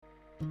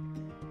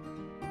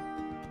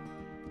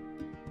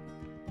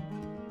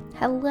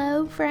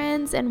Hello,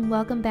 friends, and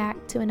welcome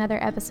back to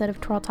another episode of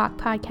Twirl Talk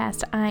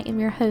Podcast. I am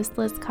your host,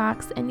 Liz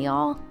Cox, and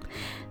y'all,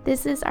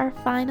 this is our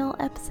final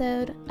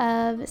episode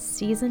of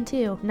Season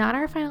 2. Not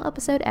our final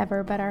episode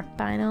ever, but our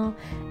final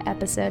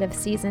episode of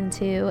Season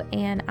 2,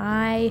 and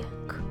I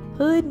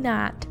could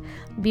not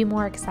be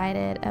more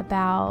excited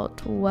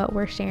about what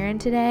we're sharing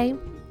today.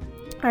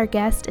 Our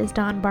guest is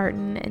Dawn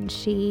Barton, and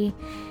she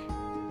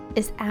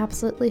is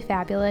absolutely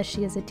fabulous.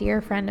 She is a dear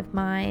friend of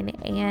mine,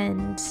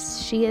 and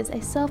she is a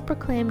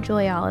self-proclaimed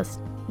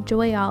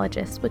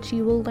joyologist, which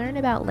you will learn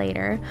about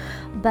later.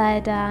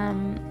 But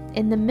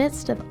in the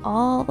midst of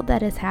all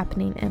that is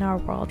happening in our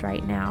world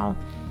right now,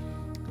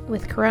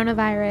 with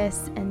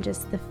coronavirus and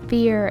just the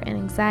fear and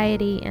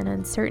anxiety and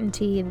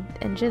uncertainty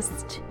and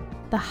just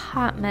the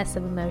hot mess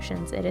of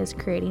emotions it is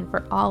creating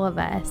for all of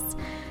us,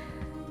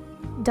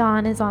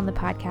 Dawn is on the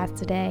podcast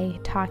today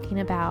talking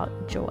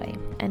about joy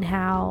and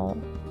how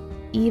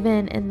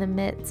even in the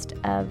midst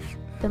of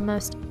the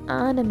most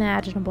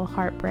unimaginable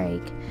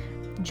heartbreak,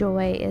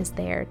 joy is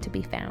there to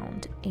be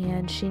found.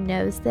 And she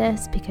knows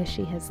this because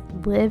she has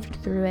lived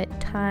through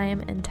it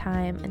time and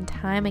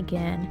time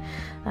again,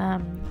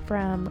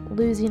 from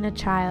losing a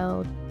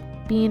child,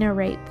 being a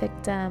rape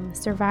victim,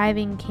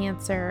 surviving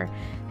cancer,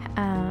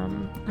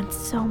 and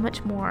so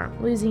much more.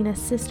 Losing a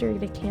sister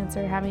to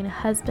cancer, having a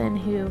husband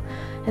who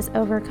has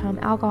overcome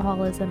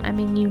alcoholism. I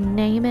mean, you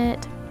name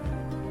it,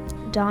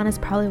 Dawn has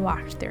probably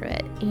walked through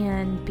it,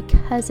 and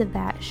because of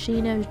that, she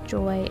knows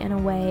joy in a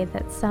way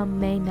that some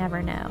may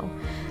never know.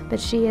 But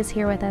she is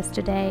here with us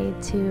today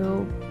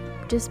to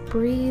just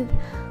breathe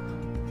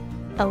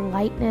a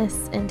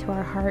lightness into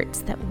our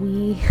hearts that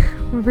we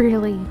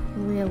really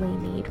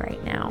need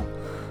right now.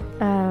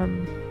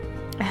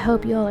 I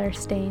hope you all are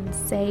staying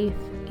safe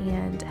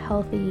and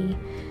healthy,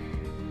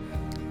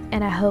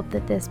 and I hope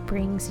that this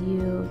brings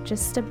you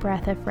just a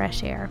breath of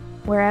fresh air.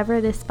 Wherever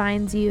this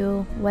finds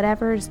you,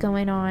 whatever is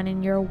going on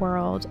in your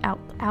world,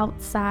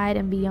 outside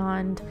and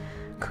beyond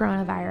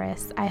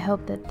coronavirus, I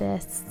hope that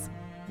this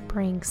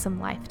brings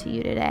some life to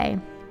you today.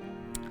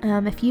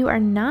 If you are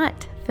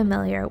not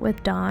familiar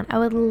with Dawn, I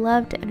would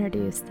love to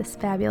introduce this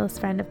fabulous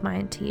friend of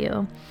mine to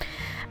you.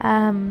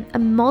 A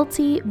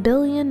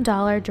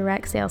multi-billion-dollar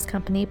direct sales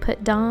company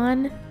put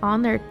Dawn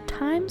on their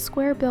Times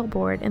Square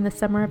billboard in the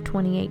summer of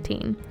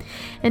 2018.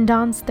 In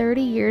Dawn's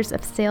 30 years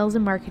of sales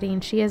and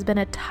marketing, she has been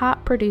a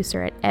top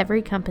producer at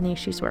every company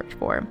she's worked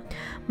for.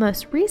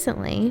 Most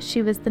recently,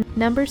 she was the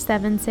number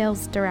 7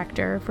 sales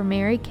director for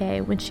Mary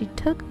Kay when she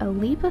took a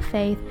leap of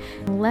faith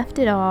and left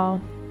it all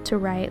to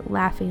write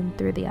Laughing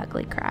Through the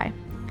Ugly Cry.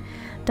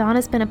 Dawn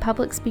has been a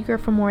public speaker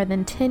for more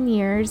than 10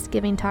 years,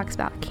 giving talks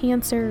about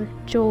cancer,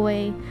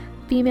 joy,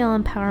 female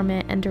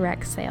empowerment, and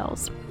direct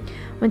sales.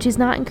 When she's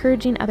not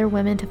encouraging other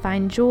women to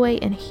find joy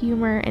and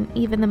humor in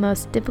even the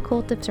most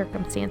difficult of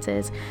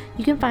circumstances,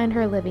 you can find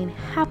her living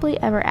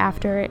happily ever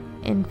after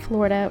in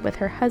Florida with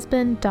her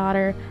husband,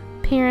 daughter,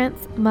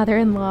 parents,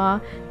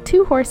 mother-in-law,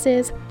 2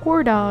 horses,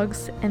 4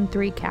 dogs, and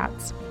 3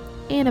 cats,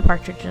 and a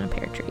partridge in a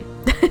pear tree.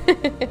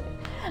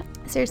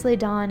 Seriously,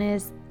 Dawn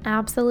is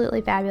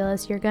absolutely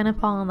fabulous. You're gonna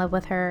fall in love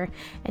with her,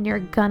 and you're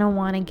gonna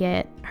want to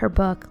get her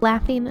book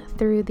Laughing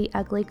Through the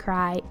Ugly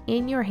Cry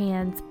in your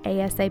hands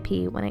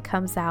ASAP when it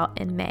comes out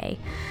in May.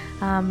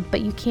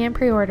 But you can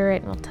pre-order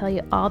it, and we'll tell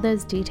you all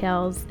those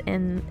details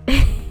in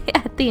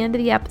at the end of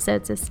the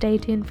episode, so stay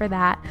tuned for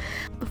that.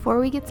 Before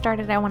we get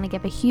started, I want to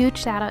give a huge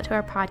shout out to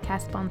our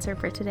podcast sponsor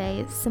for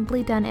today,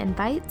 Simply Done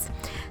Invites.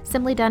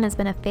 Simply Done has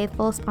been a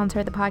faithful sponsor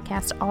of the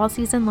podcast all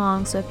season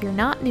long, so if you're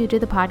not new to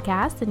the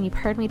podcast, and you've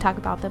heard me talk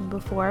about them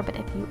before, but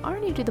if you are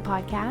new to the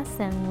podcast,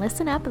 then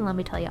listen up and let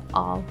me tell you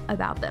all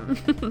about them.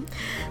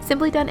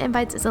 Simply Done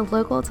Invites is a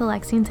local to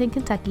Lexington,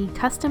 Kentucky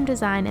custom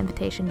design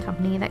invitation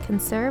company that can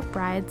serve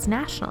brides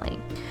nationally.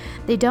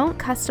 They don't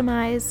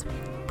customize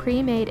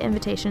pre-made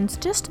invitations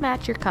just to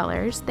match your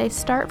colors. They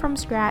start from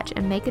scratch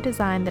and make a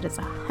design that is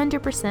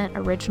 100%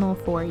 original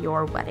for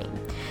your wedding.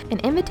 An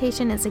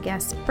invitation is a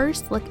guest's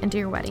first look into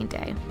your wedding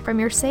day.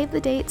 From your save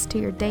the dates to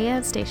your day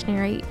of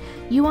stationery,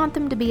 you want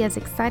them to be as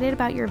excited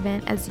about your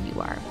event as you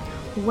are.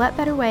 What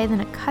better way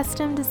than a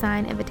custom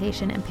design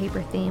invitation and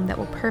paper theme that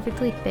will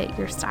perfectly fit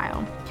your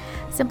style?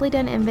 Simply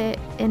Done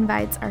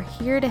Invites are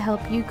here to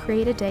help you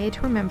create a day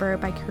to remember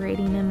by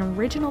creating an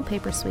original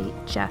paper suite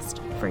just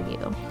for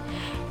you.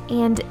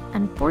 And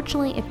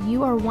unfortunately, if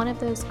you are one of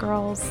those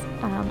girls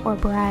or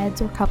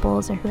brides or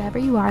couples or whoever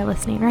you are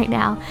listening right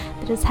now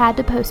that has had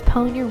to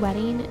postpone your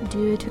wedding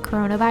due to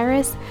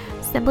coronavirus,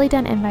 Simply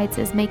Done Invites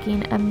is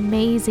making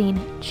amazing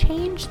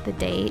change the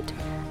date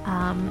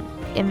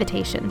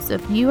invitations. So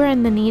if you are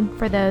in the need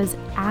for those,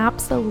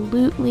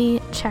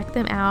 absolutely check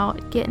them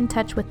out. Get in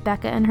touch with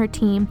Becca and her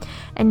team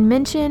and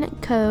mention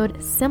code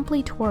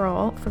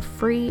SimplyTwirl for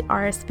free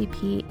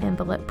RSVP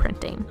envelope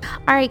printing.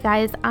 All right,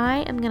 guys,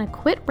 I am going to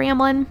quit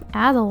rambling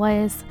as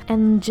always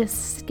and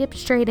just skip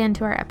straight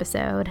into our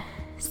episode.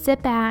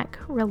 Sit back,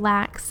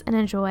 relax, and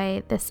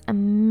enjoy this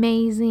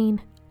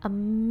amazing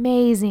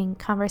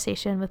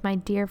conversation with my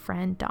dear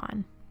friend,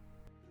 Dawn.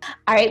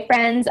 All right,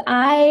 friends,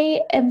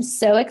 I am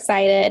so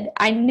excited.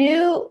 I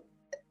knew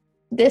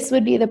this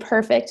would be the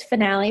perfect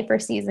finale for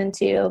season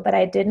 2, but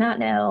I did not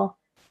know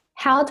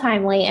how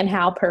timely and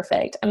how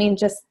perfect. I mean,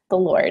 just the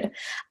Lord.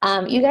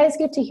 You guys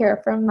get to hear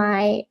from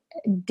my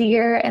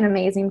dear and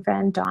amazing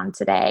friend, Dawn,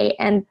 today.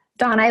 And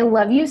Dawn, I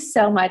love you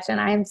so much,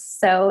 and I'm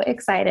so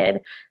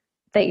excited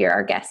that you're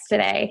our guest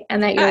today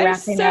and that you're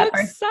wrapping up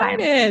our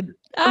excited.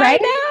 Right?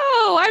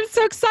 I know. I'm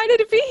so excited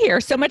to be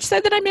here. So much so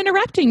that I'm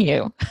interrupting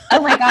you.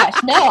 Oh my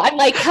gosh. No, I'm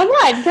like, come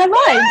on. Yeah,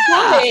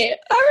 Tell me.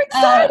 I'm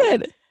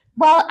excited.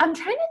 Well, I'm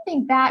trying to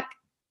think back.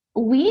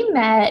 We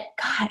met,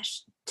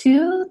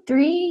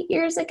 2-3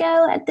 years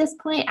ago at this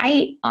point.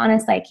 I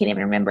honestly, I can't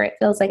even remember. It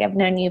feels like I've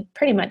known you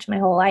pretty much my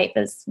whole life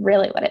is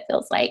really what it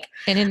feels like.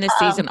 And in this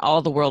season,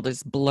 all the world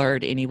is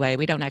blurred anyway.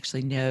 We don't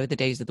actually know the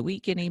days of the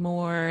week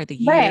anymore, the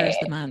years,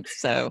 the months.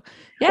 So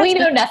yeah, we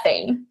know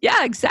nothing.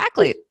 Yeah,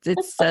 exactly.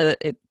 It's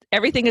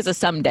everything is a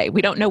someday.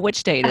 We don't know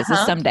which day it is. A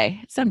someday.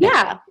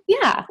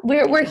 Yeah.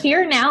 We're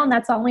here now, and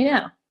that's all we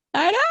know.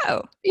 I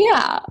know.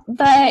 Yeah.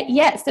 But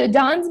yeah, so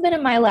Dawn's been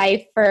in my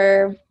life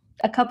for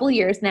a couple of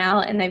years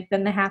now, and they've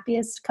been the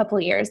happiest couple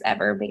of years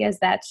ever, because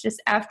that's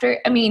just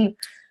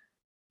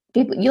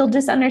people, you'll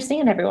just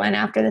understand everyone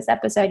after this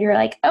episode. You're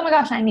like, oh my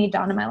gosh, I need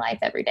Dawn in my life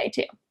every day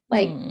too.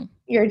 Like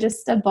you're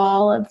just a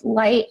ball of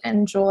light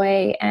and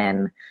joy.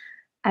 And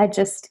I'm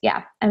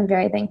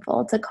very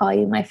thankful to call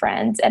you my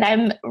friends. And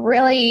I'm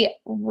really,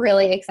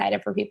 really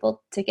excited for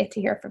people to get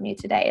to hear from you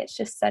today. It's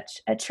just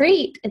such a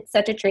treat. It's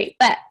such a treat.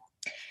 But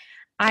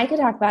I could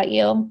talk about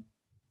you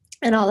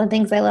and all the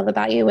things I love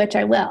about you, which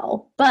I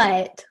will.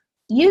 But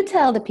you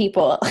tell the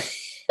people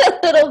a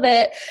little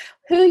bit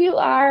who you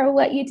are,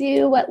 what you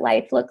do, what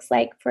life looks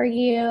like for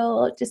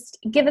you. Just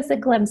give us a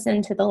glimpse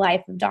into the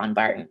life of Dawn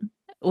Barton.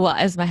 Well,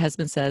 as my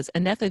husband says,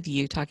 enough of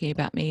you talking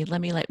about me.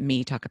 Let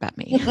me talk about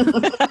me.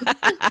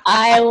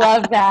 I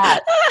love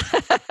that.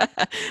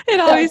 It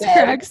always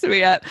cracks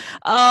me up.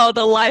 Oh,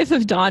 the life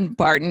of Dawn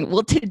Barton.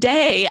 Well,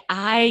 today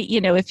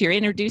if you're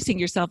introducing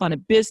yourself on a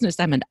business,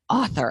 I'm an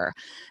author.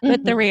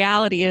 But the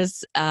reality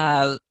is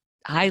I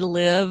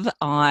live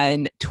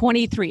on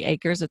 23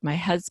 acres with my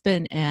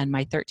husband and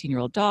my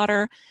 13-year-old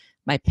daughter.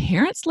 My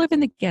parents live in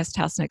the guest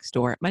house next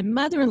door. My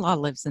mother-in-law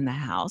lives in the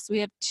house. We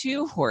have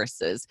 2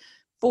 horses,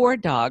 4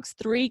 dogs,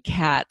 3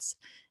 cats,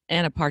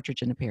 and a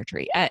partridge in a pear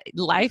tree.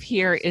 Life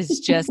here is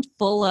just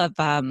full of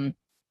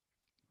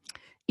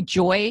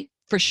joy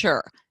for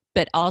sure,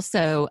 but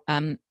also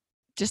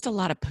just a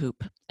lot of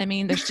poop. I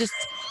mean,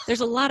 there's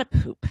a lot of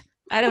poop.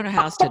 I don't know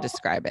how else to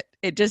describe it.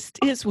 It just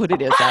is what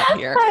it is out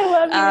here. I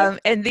love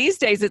it. And these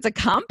days it's a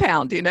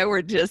compound,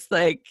 we're just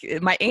like,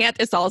 my aunt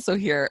is also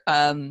here.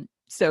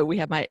 So we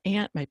have my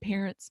aunt, my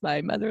parents,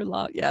 my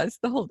mother-in-law. Yeah, it's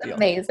the whole deal.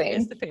 Amazing.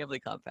 It's the family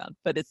compound,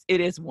 but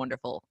it is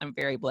wonderful. I'm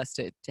very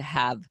blessed to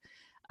have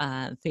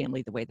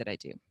family the way that I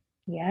do.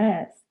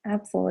 Yes,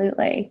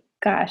 absolutely.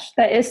 Gosh,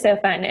 that is so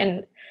fun.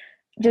 And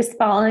just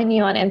following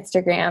you on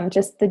Instagram,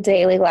 just the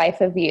daily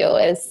life of you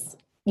is,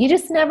 you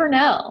just never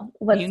know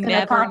what's going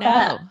to pop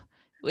up.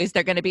 Is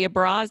there going to be a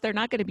bra? Is there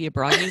not going to be a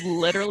bra? You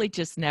literally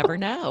just never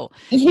know.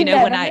 When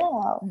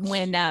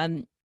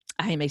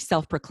I am a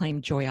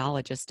self-proclaimed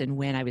joyologist, and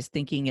when I was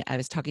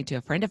talking to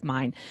a friend of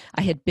mine,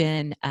 I had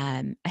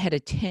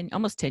a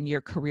almost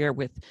 10-year career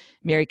with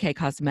Mary Kay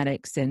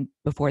Cosmetics, and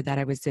before that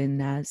I was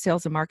in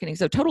sales and marketing,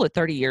 so total of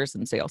 30 years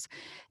in sales.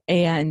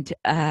 And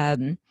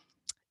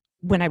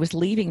when I was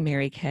leaving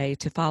Mary Kay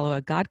to follow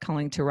a God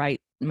calling to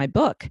write my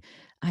book,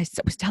 I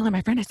was telling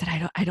my friend, I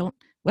said, I don't,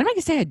 what am I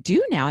going to say I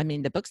do now? I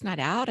mean, the book's not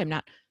out.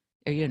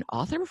 Are you an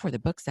author before the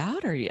book's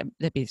out?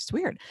 That'd be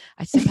weird.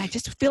 I said, I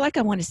just feel like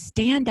I want to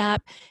stand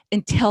up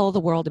and tell the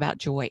world about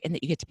joy and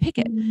that you get to pick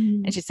it.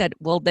 And she said,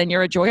 well, then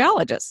you're a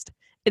joyologist.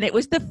 And it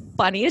was the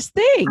funniest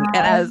thing.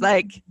 And I was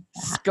like,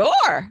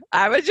 score,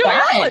 I'm a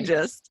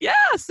joyologist. Yeah.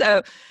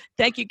 So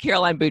thank you,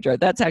 Caroline Boudreaux.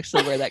 That's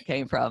actually where that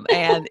came from.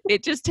 And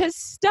it just has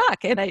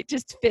stuck. And it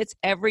just fits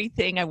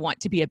everything I want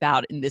to be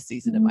about in this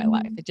season of my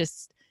life. It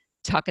just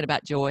talking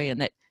about joy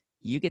and that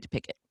you get to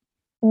pick it.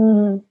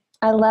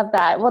 I love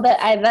that. Well,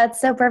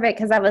 that's so perfect,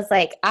 because I was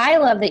like, I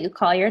love that you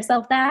call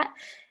yourself that.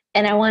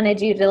 And I wanted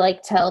you to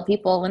tell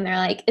people when they're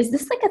like, is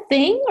this a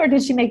thing, or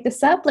did she make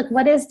this up?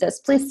 What is this?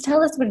 Please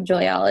tell us what a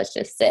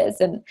joyologist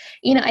is. And,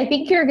 I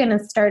think you're going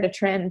to start a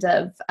trend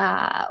of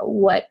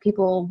what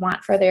people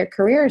want for their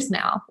careers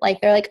now.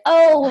 They're like,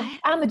 oh,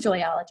 I'm a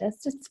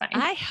joyologist. It's fine.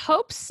 I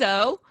hope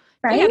so.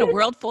 Right? We had a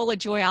world full of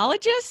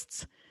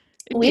joyologists.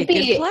 It'd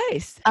be a good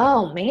place.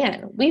 Oh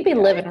man, we'd be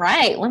living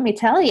right. Let me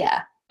tell you.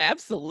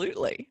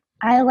 Absolutely.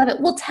 I love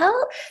it. Well, tell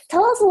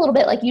us a little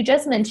bit, like you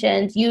just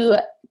mentioned, you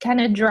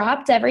kind of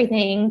dropped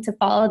everything to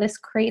follow this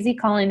crazy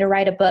calling to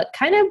write a book.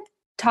 Kind of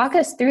talk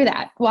us through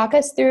that. Walk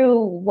us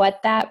through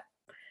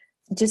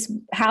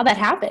how that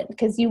happened.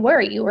 Because you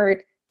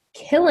were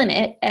killing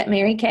it at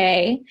Mary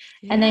Kay.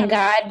 Yes. And then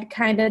God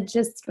kind of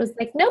just was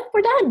like, nope,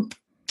 we're done.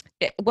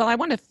 Well, I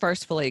want to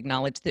first fully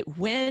acknowledge that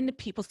when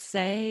people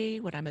say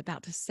what I'm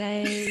about to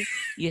say,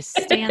 you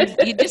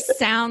just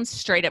sound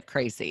straight up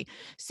crazy.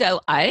 So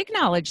I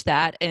acknowledge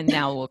that, and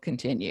now we'll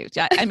continue.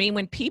 I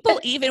mean,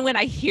 even when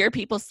I hear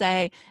people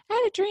say, I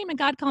had a dream and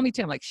God called me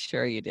to, I'm like,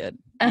 sure you did.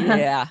 Uh-huh.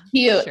 Yeah.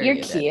 Cute. Sure You're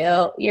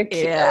cute. You're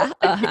cute. Yeah.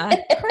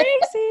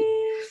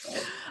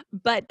 Crazy.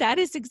 But that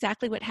is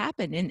exactly what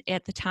happened. And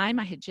at the time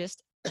I had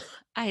just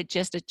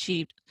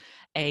achieved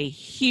a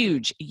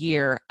huge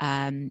year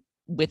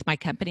with my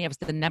company. I was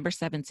the number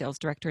 7 sales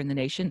director in the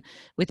nation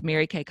with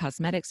Mary Kay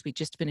Cosmetics. We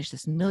just finished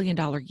this $1 million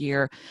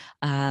year.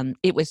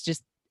 It was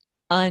just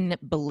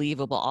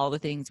unbelievable, all the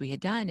things we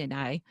had done. And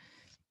I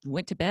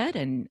went to bed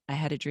and I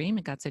had a dream,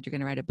 and God said, you're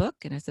going to write a book.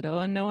 And I said,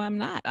 oh, no, I'm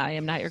not. I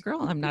am not your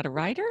girl. I'm not a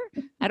writer.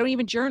 I don't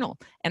even journal.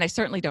 And I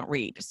certainly don't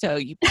read. So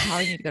you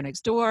probably need to go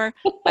next door.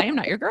 I am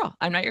not your girl.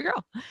 I'm not your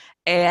girl.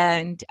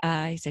 And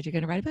he said, you're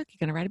going to write a book. You're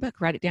going to write a book.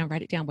 Write it down,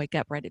 wake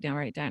up, write it down,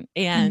 write it down.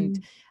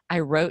 And I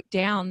wrote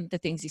down the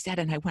things he said.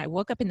 And when I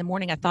woke up in the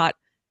morning, I thought,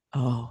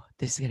 oh,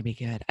 this is going to be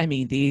good. I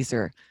mean, these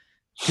are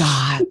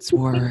God's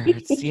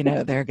words,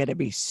 they're going to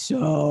be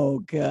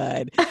so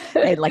good.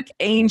 And like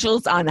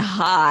angels on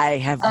high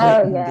have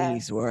written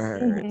these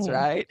words,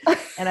 right?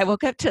 And I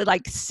woke up to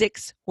like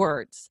 6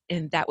 words,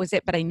 and that was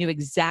it. But I knew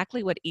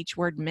exactly what each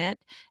word meant,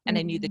 and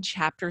I knew the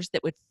chapters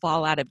that would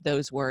fall out of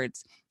those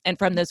words. And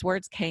from those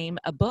words came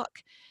a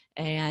book.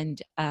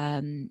 And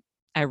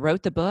I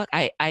wrote the book.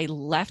 I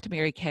left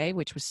Mary Kay,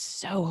 which was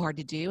so hard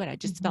to do. And I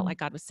just felt like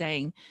God was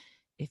saying,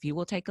 if you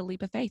will take a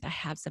leap of faith, I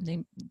have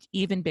something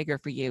even bigger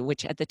for you,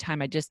 which at the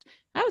time I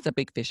was a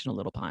big fish in a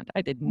little pond.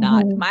 I did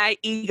not, my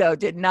ego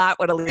did not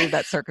want to leave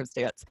that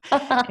circumstance.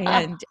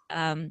 And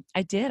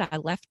I did, I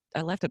left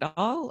it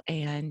all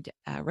and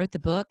wrote the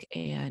book,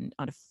 and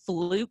on a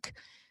fluke,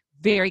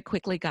 very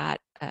quickly got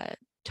a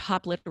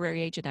top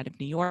literary agent out of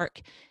New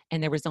York.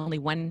 And there was only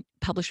one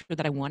publisher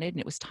that I wanted,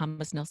 and it was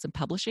Thomas Nelson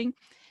Publishing.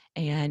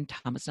 And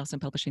Thomas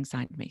Nelson Publishing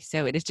signed me.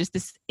 So it is just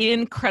this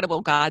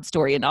incredible God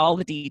story and all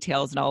the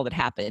details and all that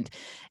happened.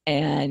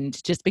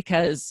 And just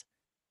because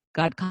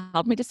God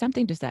called me to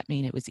something, does that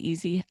mean it was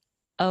easy?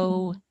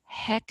 Oh,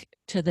 heck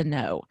to the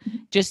no.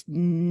 Just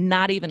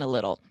not even a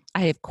little.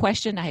 I have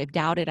questioned, I have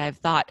doubted, I have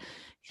thought,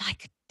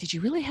 like, did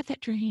you really have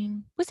that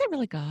dream? Was that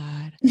really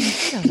God?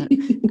 I don't know.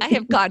 I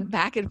have gone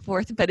back and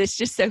forth, but it's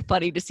just so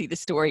funny to see the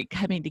story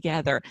coming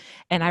together.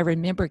 And I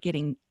remember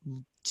getting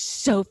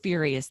so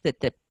furious that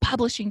the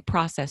publishing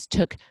process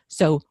took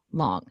so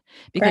long,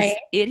 because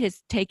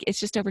it's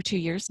just over 2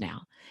 years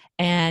now.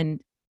 And,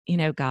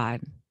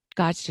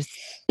 God's just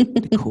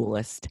the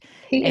coolest.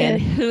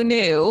 And who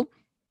knew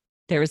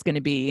there was going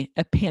to be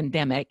a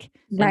pandemic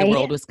and the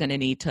world was going to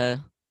need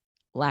to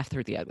laugh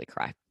through the ugly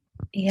cry.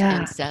 Yeah.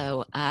 And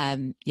so,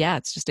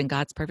 it's just in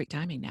God's perfect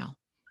timing now.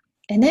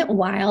 Isn't it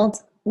wild?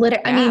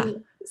 I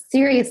mean,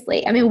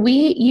 seriously. I mean,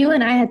 you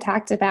and I had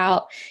talked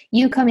about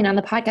you coming on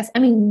the podcast,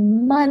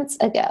 months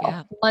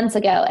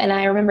ago. And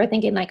I remember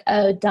thinking like,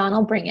 oh, Dawn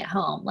will bring it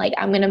home. Like,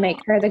 I'm going to make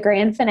her the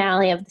grand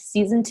finale of the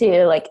season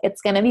 2. Like,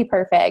 it's going to be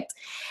perfect.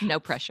 No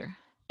pressure.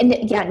 And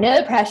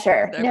no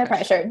pressure. No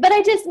pressure. But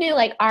I just knew,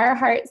 like, our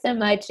heart so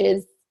much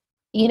is,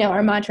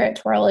 our mantra at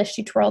Twirl is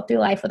she twirled through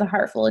life with a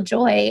heart full of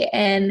joy.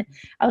 And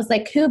I was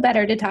like, who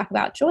better to talk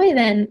about joy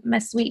than my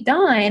sweet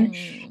Dawn?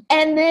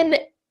 And then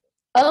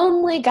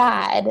only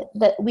God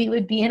that we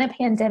would be in a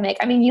pandemic.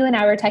 I mean, you and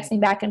I were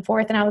texting back and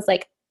forth, and I was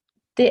like,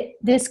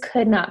 this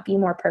could not be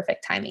more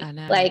perfect timing. I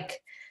know.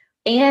 Like,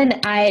 and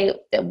I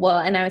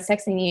was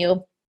texting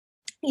you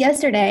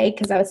yesterday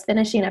because I was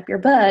finishing up your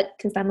book,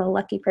 because I'm a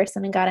lucky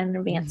person and got an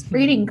advanced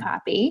reading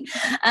copy.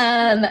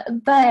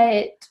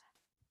 But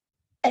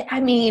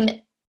I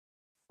mean,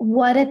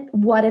 what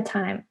a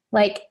time.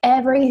 Like,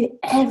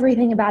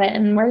 everything about it.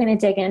 And we're going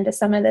to dig into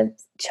some of the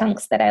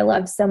chunks that I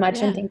love so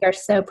much and think are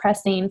so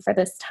pressing for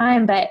this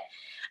time. But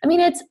I mean,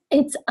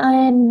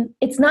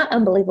 it's not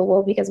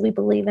unbelievable, because we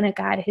believe in a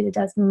God who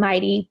does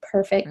mighty,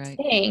 perfect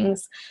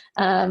things.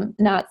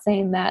 Not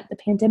saying that the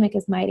pandemic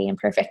is mighty and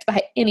perfect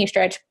by any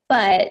stretch,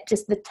 but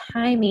just the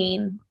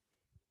timing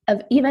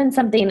of even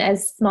something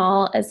as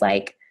small as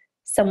like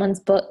someone's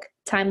book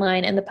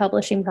timeline and the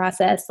publishing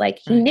process. Like,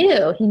 he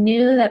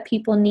knew that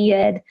people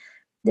needed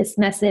this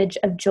message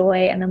of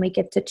joy, and then we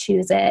get to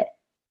choose it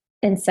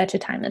in such a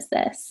time as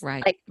this.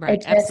 Right.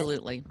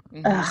 Absolutely.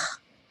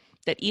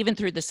 That even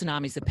through the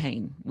tsunamis of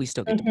pain, we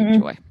still get to bring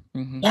joy.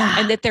 Yeah.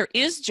 And that there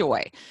is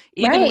joy,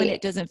 even when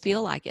it doesn't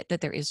feel like it, that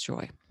there is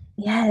joy.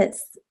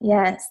 Yes,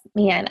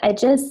 man.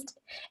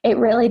 It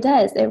really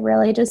does. It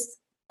really just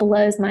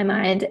blows my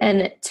mind.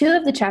 And 2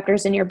 of the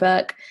chapters in your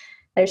book,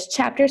 there's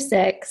chapter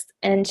 6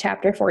 and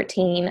chapter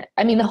 14.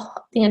 I mean,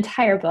 the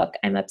entire book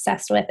I'm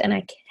obsessed with, and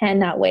I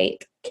cannot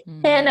wait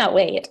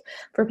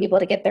for people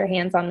to get their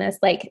hands on this,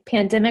 like,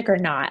 pandemic or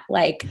not.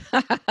 Like,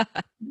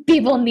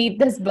 people need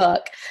this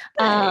book.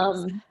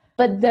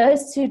 But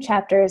those 2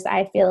 chapters,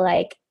 I feel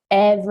like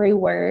every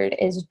word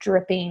is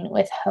dripping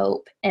with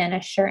hope and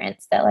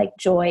assurance that, like,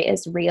 joy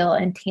is real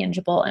and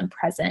tangible and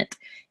present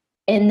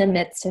in the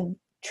midst of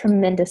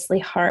tremendously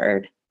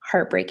hard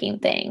heartbreaking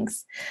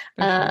things.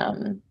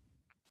 Sure.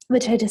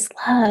 Which I just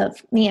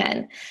love,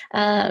 man.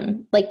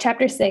 Like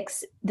chapter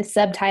 6, the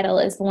subtitle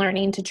is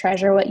Learning to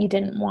Treasure What You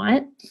Didn't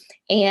Want.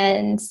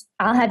 And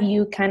I'll have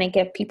you kind of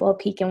give people a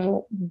peek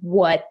in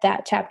what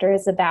that chapter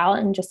is about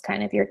and just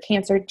kind of your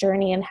cancer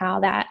journey and how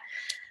that,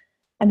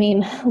 I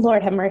mean,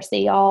 Lord have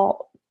mercy,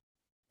 y'all.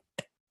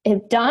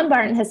 If Don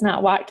Barton has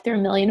not walked through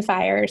a million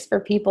fires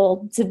for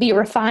people to be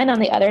refined on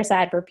the other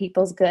side for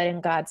people's good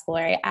and God's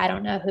glory, I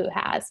don't know who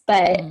has.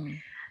 But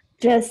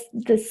just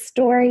the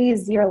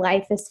stories your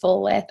life is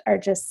full with are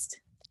just,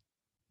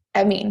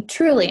 I mean,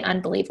 truly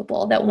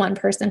unbelievable that one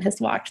person has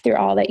walked through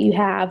all that you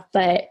have.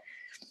 But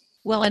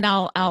well, and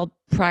I'll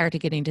prior to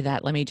getting to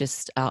that, let me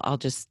I'll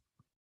just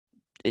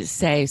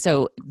say,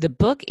 so the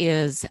book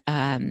is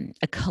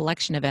a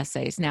collection of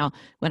essays. Now,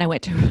 when I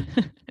went to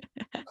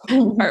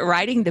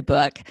writing the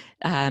book,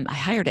 I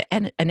hired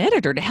an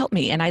editor to help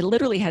me, and I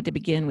literally had to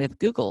begin with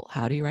Google,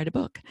 how do you write a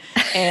book?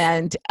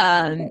 And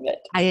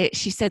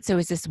she said, so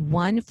is this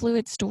one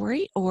fluid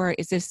story, or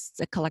is this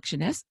a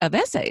collection of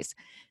essays?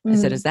 I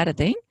said, is that a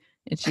thing?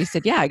 And she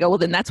said, yeah. I go, well,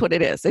 then that's what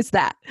it is. It's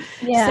that.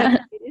 Yeah.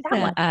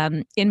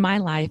 So in my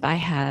life, I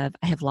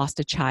have lost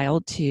a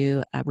child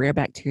to a rare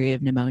bacteria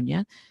of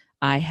pneumonia.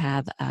 I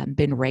have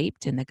been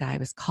raped, and the guy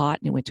was caught,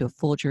 and it went to a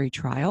full jury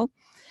trial.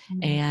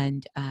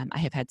 And I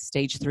have had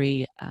stage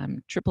 3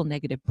 triple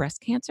negative breast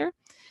cancer.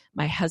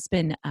 My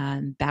husband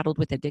battled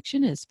with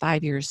addiction, is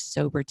 5 years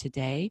sober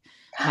today.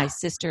 My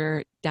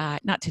sister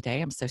died, not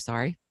today, I'm so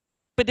sorry,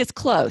 but it's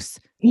close.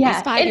 Yeah.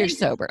 He's 5 years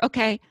sober.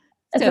 Okay.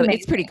 So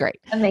it's pretty great.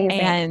 Amazing.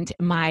 And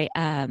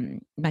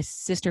my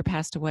sister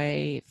passed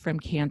away from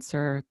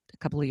cancer a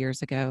couple of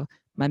years ago.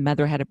 My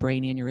mother had a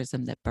brain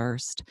aneurysm that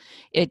burst.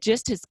 It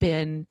just has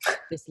been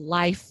this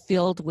life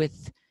filled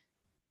with,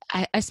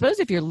 I suppose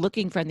if you're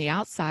looking from the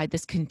outside,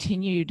 this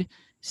continued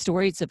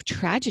stories of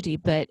tragedy,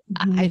 but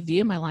I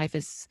view my life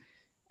as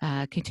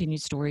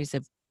continued stories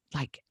of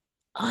like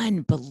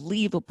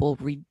unbelievable,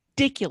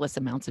 ridiculous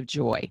amounts of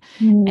joy.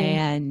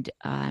 And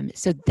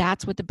so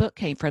that's what the book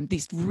came from,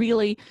 these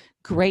really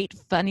great,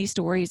 funny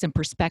stories and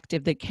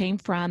perspective that came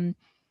from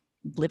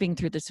living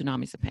through the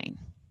tsunamis of pain.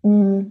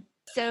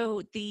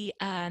 So the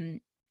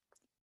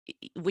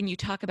when you're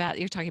talking about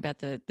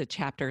the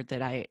chapter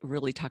that I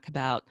really talk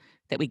about,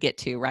 that we get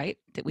to, right?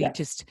 That we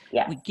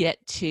we get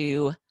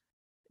to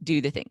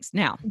do the things.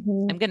 Now,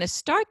 I'm going to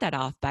start that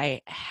off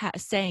by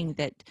saying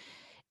that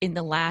in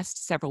the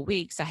last several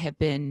weeks, I have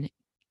been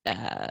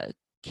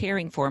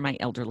caring for my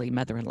elderly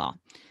mother-in-law.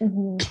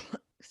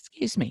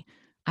 Excuse me.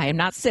 I am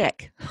not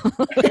sick.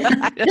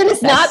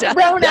 It's not the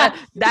Rona.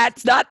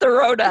 That's not the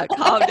Rona.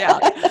 Calm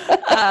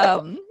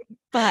down.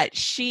 But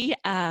she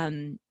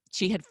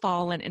had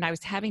fallen, and I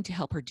was having to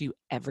help her do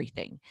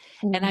everything.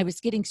 And I was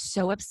getting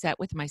so upset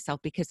with myself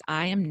because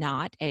I am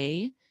not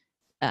a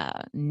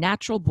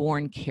natural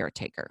born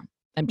caretaker.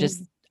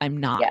 I'm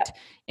not.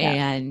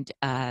 And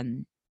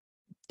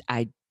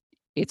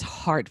it's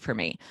hard for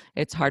me.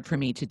 It's hard for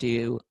me to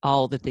do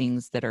all the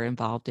things that are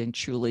involved in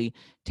truly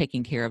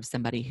taking care of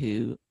somebody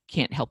who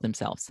can't help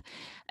themselves.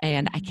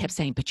 And I kept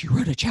saying, but you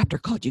wrote a chapter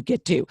called You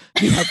Get To.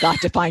 You have got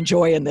to find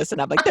joy in this.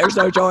 And I'm like, there's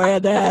no joy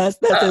in this.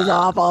 This is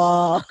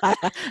awful.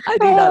 I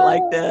do not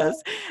like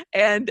this.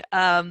 And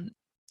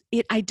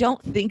I don't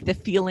think the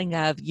feeling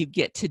of you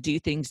get to do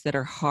things that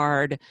are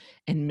hard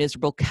and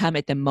miserable come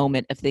at the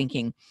moment of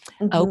thinking,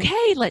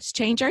 okay, let's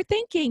change our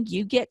thinking.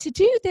 You get to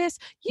do this.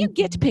 You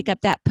get to pick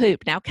up that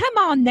poop. Now, come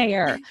on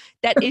there.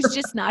 That is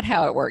just not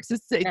how it works.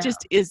 It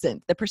just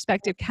isn't. The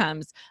perspective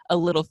comes a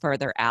little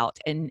further out.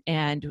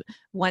 And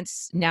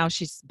once now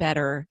she's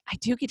better, I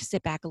do get to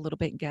sit back a little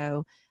bit and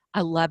go,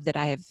 I love that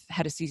I have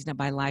had a season of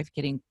my life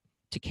getting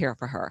to care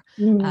for her,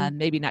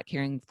 maybe not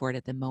caring for it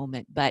at the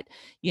moment, but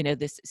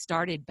this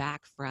started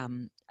back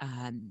from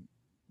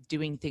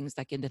doing things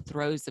like in the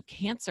throes of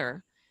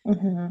cancer.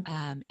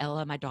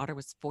 Ella, my daughter,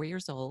 was 4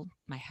 years old.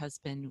 My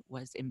husband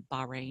was in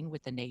Bahrain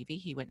with the Navy.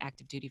 He went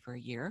active duty for a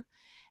year,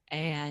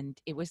 and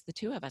it was the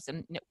two of us.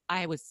 And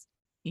I was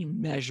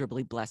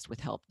immeasurably blessed with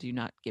help. Do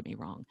not get me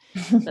wrong.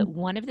 But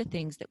one of the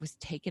things that was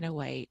taken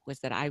away was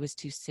that I was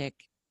too sick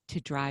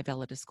to drive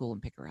Ella to school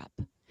and pick her up.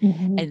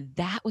 And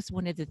that was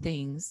one of the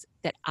things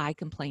that I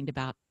complained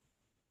about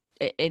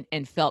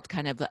and felt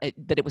kind of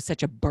that it was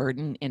such a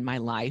burden in my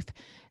life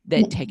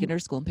that taking her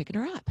to school and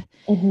picking her up.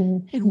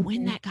 And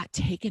when that got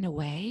taken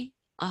away,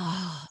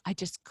 I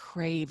just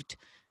craved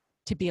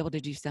to be able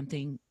to do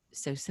something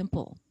so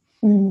simple.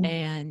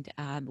 And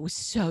was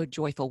so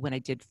joyful when I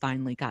did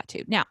finally got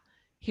to. Now,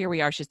 here we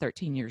are. She's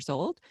 13 years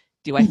old.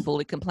 Do I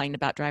fully complain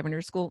about driving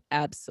her to school?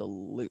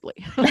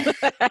 Absolutely.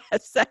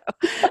 So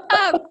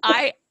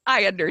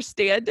I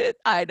understand it.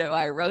 I know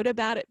I wrote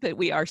about it, but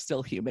we are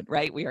still human,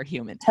 right? We are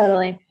human.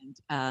 Totally.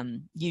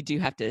 And you do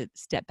have to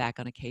step back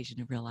on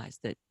occasion and realize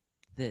that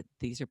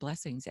these are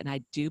blessings. And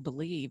I do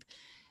believe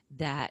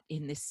that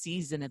in this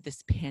season of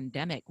this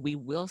pandemic, we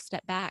will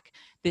step back.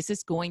 This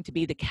is going to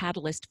be the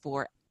catalyst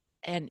for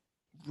an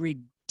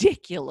ridiculous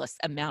ridiculous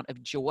amount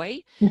of joy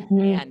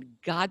and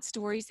God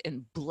stories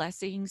and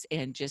blessings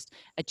and just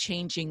a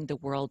changing the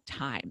world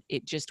time.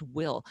 It just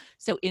will.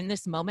 So in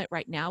this moment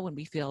right now, when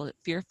we feel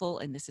fearful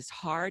and this is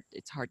hard,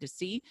 it's hard to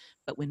see,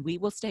 but when we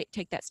will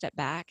take that step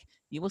back,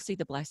 you will see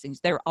the blessings.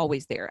 They're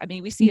always there. I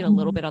mean, we see it a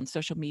little bit on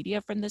social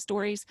media from the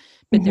stories,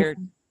 but they're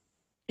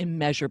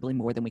immeasurably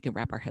more than we can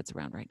wrap our heads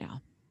around right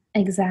now.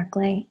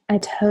 Exactly. I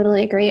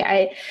totally agree.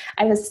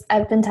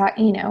 I've been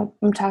talking,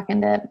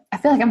 I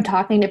feel like I'm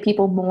talking to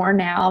people more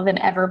now than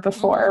ever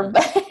before,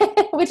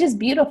 which is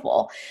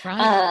beautiful.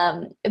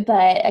 Right.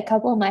 But a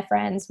couple of my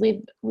friends,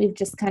 we've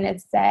just kind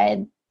of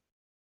said,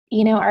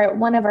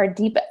 one of our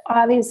deep,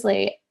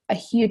 obviously a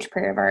huge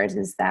prayer of ours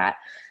is that,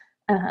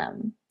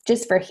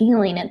 just for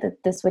healing it,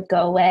 that this would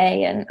go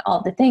away and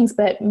all the things,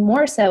 but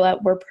more so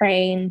we're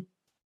praying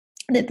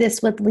that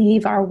this would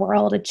leave our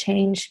world to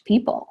change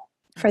people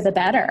for the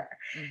better.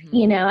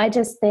 I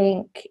just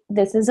think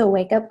this is a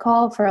wake-up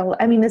call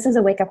this is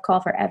a wake-up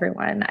call for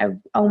everyone. I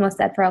almost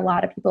said for a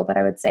lot of people, but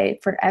I would say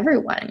for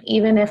everyone,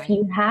 even if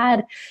you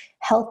had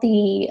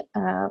healthy,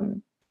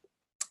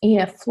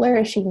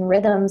 flourishing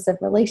rhythms of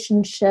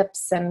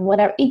relationships and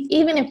whatever,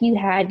 even if you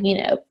had,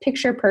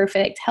 picture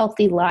perfect,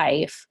 healthy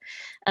life,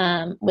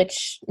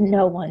 which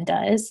no one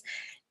does,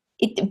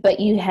 but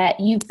you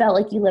felt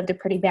like you lived a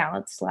pretty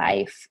balanced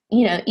life.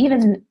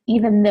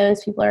 Even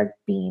those people are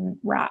being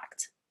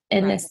rocked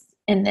in this.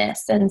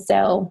 And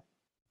so,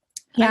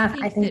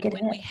 I think that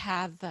when we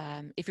have,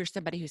 if you're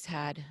somebody who's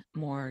had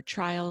more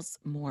trials,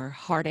 more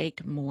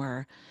heartache,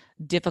 more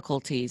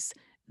difficulties,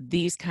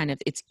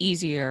 it's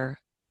easier.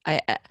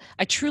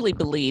 I truly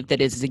believe that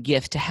it is a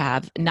gift to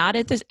have, not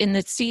in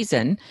the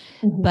season,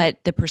 but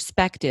the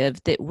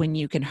perspective that when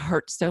you can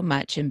hurt so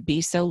much and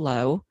be so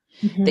low,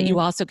 that you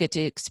also get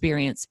to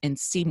experience and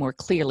see more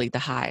clearly the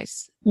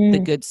highs, the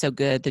good so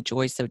good, the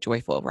joy so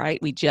joyful, right?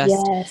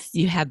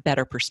 You have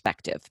better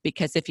perspective,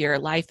 because if your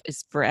life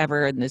is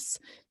forever in this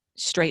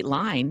straight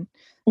line,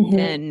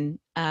 then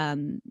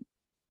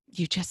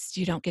you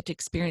don't get to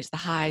experience the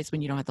highs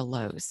when you don't have the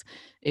lows.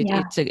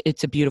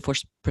 It's a beautiful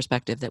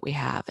perspective that we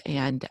have.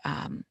 And,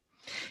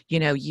 you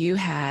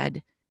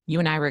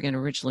and I were going to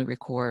originally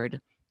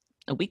record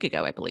a week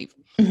ago, I believe.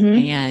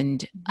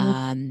 And,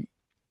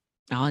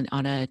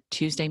 on a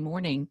Tuesday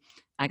morning,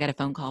 I got a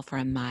phone call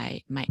from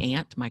my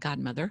aunt, my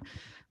godmother,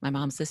 my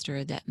mom's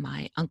sister, that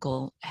my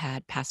uncle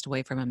had passed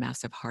away from a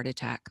massive heart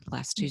attack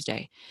last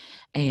Tuesday.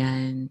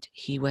 And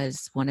he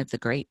was one of the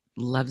great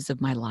loves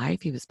of my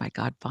life. He was my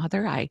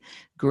godfather. I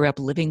grew up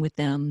living with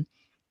them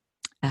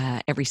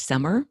every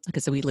summer,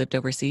 because we lived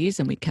overseas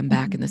and we'd come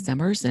back in the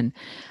summers. And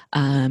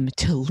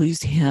to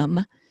lose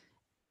him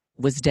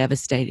was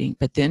devastating.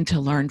 But then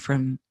to learn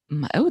from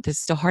this is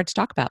so hard to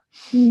talk about.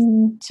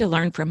 To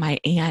learn from my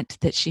aunt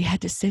that she had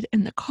to sit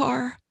in the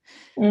car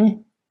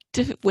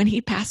when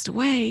he passed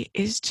away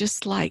is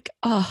just like,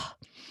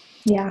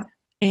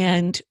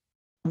 And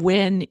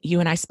when you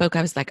and I spoke,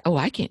 I was like,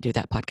 I can't do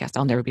that podcast.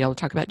 I'll never be able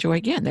to talk about joy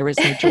again. There is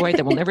no joy.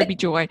 There will never be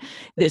joy.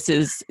 This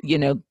is,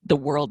 the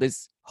world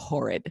is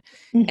horrid.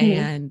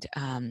 And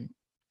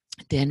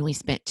then we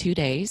spent 2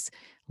 days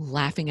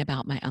laughing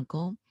about my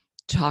uncle,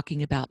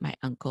 talking about my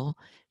uncle,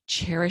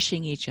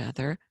 cherishing each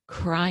other,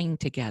 crying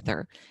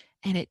together.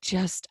 And I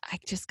just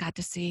got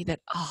to see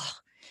that,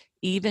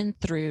 even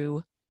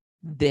through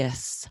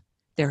this,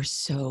 there's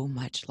so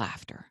much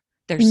laughter.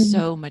 There's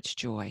so much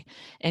joy.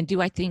 And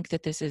do I think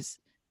that this is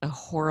a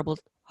horrible,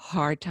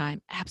 hard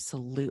time?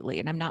 Absolutely.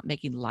 And I'm not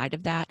making light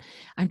of that.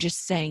 I'm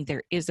just saying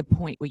there is a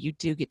point where you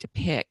do get to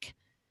pick,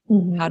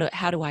 how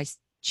do I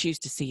choose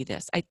to see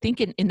this? I think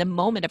in the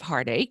moment of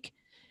heartache,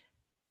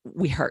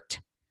 we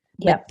hurt.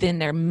 But then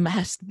there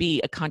must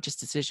be a conscious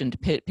decision to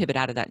pivot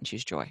out of that and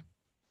choose joy.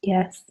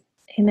 Yes.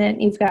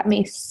 Amen. You've got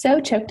me so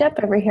choked up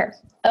over here.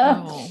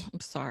 Oh, I'm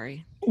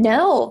sorry.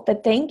 No,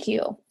 but thank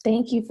you.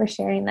 Thank you for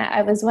sharing that.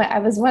 I was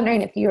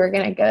wondering if you were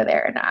going to go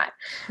there or not.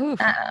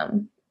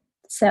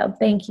 So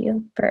thank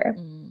you for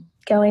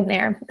going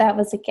there. That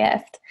was a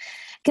gift,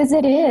 because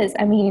it is.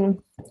 I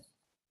mean,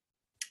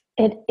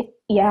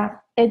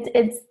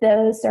 it's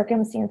those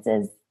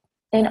circumstances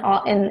in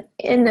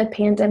the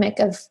pandemic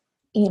of,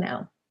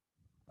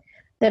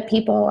 that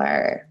people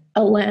are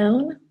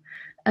alone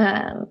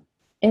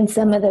in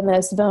some of the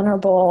most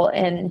vulnerable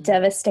and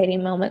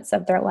devastating moments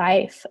of their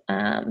life.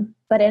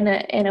 But in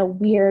a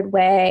weird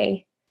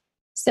way,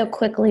 so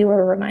quickly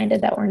we're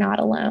reminded that we're not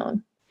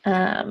alone.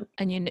 And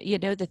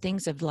the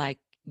things of like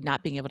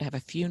not being able to have a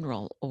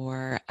funeral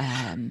or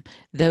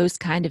those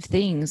kind of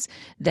things,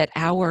 that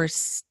our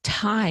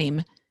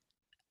time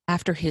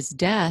after his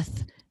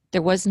death,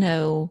 there was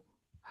no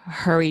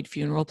hurried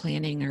funeral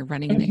planning or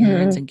running the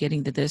errands and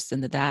getting to this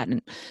and to that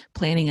and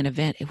planning an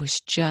event. It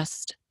was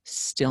just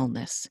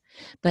stillness.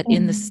 But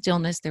in the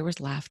stillness, there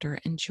was laughter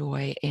and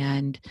joy.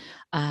 And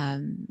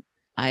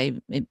I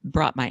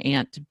brought my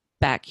aunt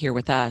back here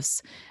with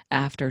us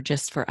after,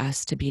 just for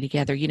us to be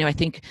together. I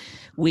think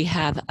we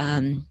have,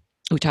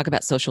 we talk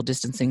about social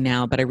distancing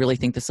now, but I really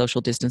think the social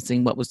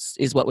distancing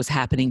is what was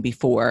happening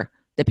before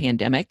the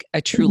pandemic. I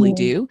truly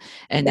do.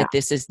 And Yeah. that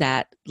this is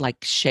that like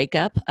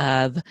shakeup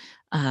of,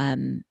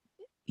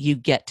 you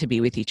get to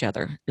be with each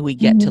other. We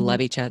get to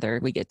love each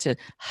other. We get to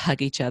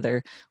hug each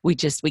other. We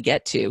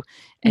get to.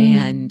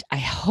 And I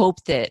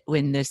hope that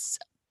when this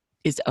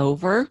is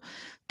over,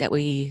 that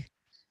we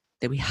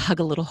hug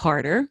a little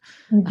harder.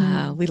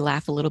 We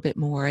laugh a little bit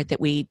more,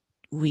 that we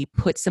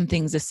put some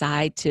things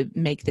aside to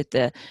make that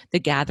the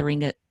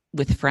gathering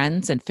with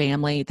friends and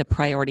family the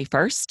priority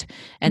first,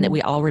 and that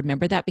we all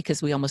remember that,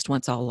 because we almost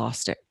once all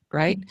lost it,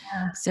 right?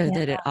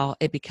 That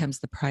it becomes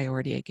the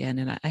priority again.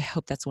 And I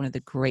hope that's one of the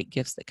great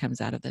gifts that comes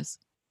out of this.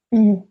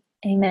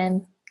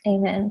 Amen.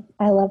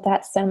 I love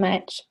that so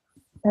much.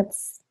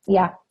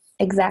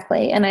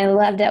 Exactly. And I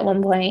loved at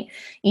one point,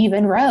 you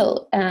even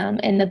wrote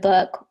in the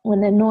book,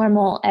 when the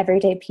normal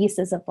everyday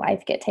pieces of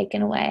life get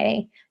taken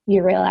away,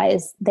 you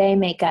realize they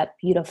make up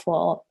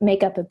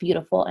a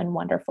beautiful and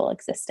wonderful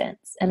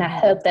existence. And I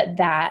hope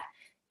that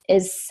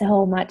is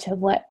so much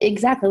of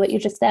exactly what you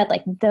just said.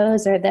 Like,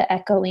 those are the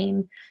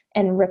echoing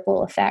and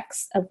ripple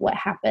effects of what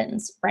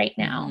happens right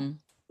now.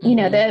 You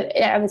know,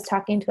 I was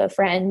talking to a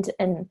friend,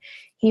 and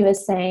he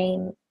was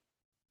saying,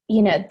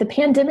 you know, the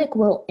pandemic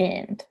will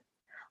end.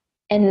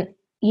 And,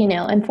 you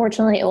know,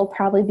 unfortunately, it will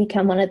probably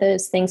become one of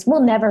those things.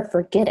 We'll never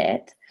forget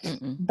it,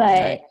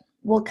 but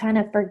we'll kind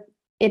of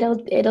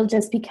it'll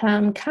just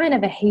become kind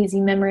of a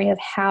hazy memory of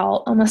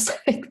how, almost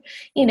like,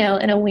 you know,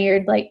 in a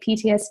weird like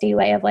PTSD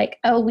way of like,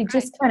 oh, we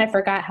just kind of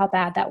forgot how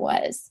bad that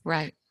was.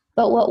 Right.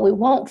 But what we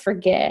won't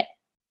forget,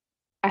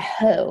 I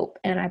hope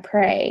and I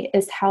pray,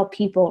 is how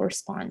people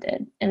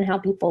responded and how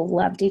people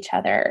loved each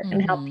other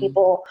and how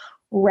people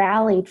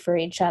rallied for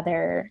each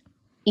other,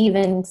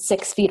 even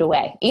 6 feet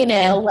away, you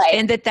know,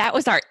 and that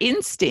was our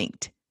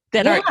instinct,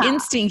 our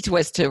instinct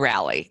was to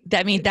rally.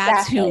 I mean,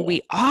 that's who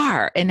we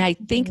are. And I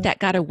think that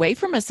got away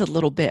from us a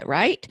little bit.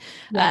 Right.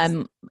 Yes.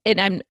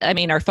 I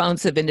mean, our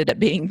phones have ended up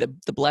being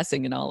the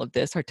blessing in all of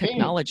this, our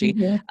technology.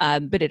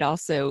 But it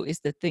also is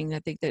the thing I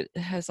think that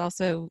has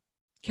also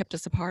kept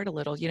us apart a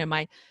little. You know,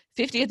 my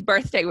 50th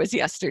birthday was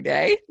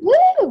yesterday. Woo!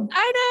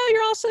 I know,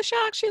 you're all so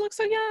shocked. She looks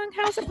so young.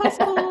 How's it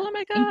possible? Oh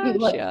my gosh. You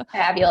look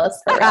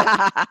fabulous.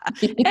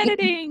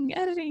 editing.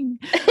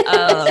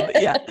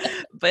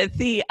 But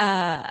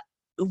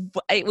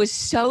it was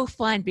so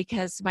fun,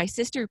 because my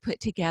sister put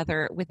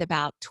together with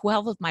about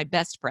 12 of my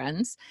best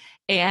friends,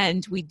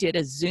 and we did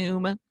a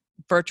Zoom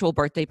virtual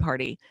birthday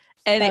party,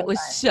 and it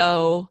was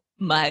so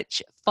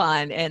much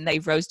fun. And they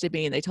roasted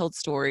me and they told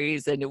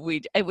stories, and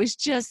it was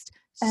just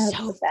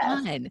so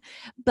fun.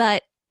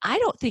 But I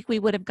don't think we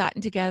would have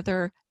gotten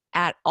together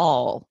at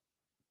all,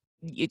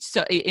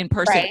 so in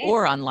person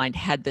or online,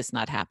 had this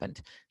not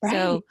happened.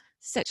 So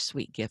such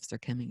sweet gifts are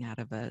coming out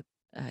of a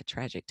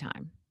tragic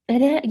time.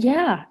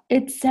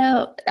 It's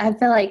so, I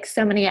feel like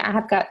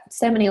I've got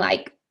so many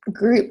like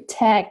group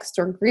text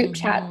or group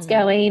chats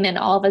going, and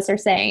all of us are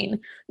saying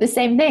the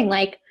same thing.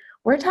 Like,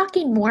 we're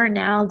talking more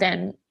now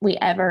than we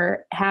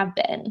ever have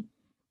been,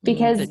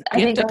 because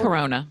I think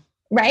Corona.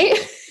 Right?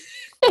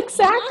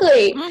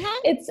 Exactly.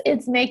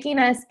 It's making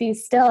us be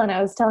still. And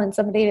I was telling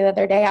somebody the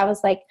other day, I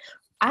was like,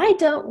 I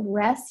don't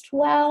rest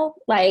well.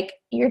 Like,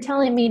 you're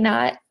telling me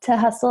not to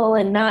hustle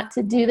and not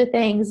to do the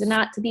things and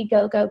not to be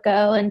go, go,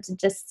 go, and to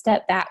just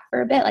step back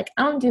for a bit. Like,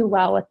 I don't do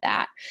well with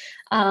that.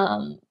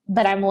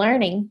 But I'm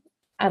learning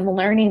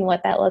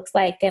what that looks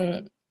like.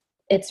 And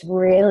it's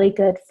really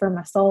good for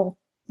my soul.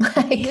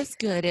 It is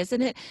good,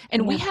 isn't it?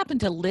 And we happen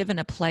to live in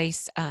a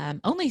place,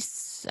 only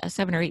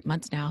 7 or 8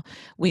 months now,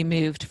 we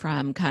moved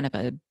from kind of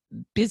a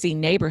busy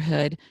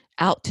neighborhood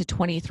out to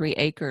 23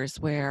 acres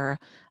where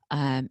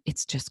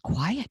it's just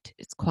quiet.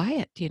 It's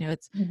quiet. You know,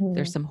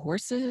 there's some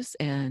horses,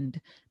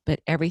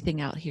 but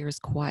everything out here is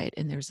quiet,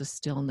 and there's a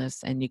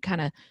stillness, and you kind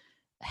of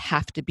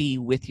have to be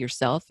with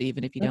yourself,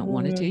 even if you don't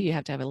want to. You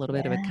have to have a little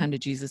bit of a come to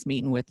Jesus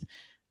meeting with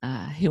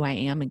who I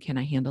am, and can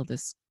I handle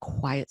this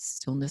quiet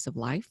stillness of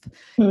life?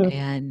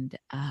 And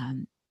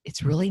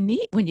it's really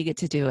neat when you get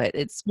to do it.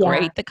 It's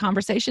great, the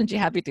conversations you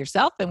have with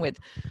yourself and with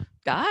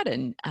God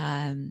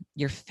and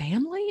your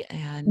family.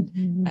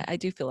 And I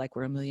do feel like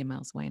we're a million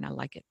miles away, and I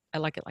like it. I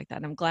like it like that.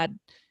 And I'm glad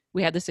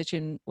we have the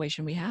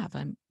situation we have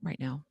right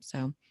now.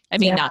 So, I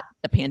mean, not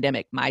the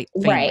pandemic, my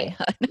family. Right.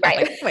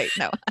 Like, wait,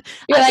 no.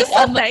 You're I'm like, just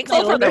so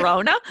thankful for the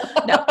Rona.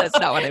 No, that's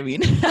not what I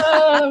mean.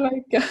 Oh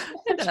my God.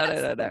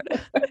 No.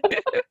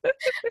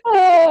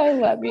 Oh, I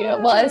love you.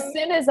 Well, as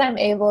soon as I'm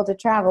able to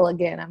travel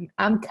again,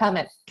 I'm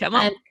coming. Come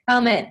on. I'm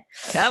coming.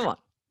 Come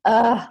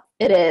on.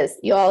 It is.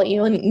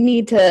 You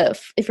need to,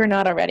 if you're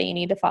not already, you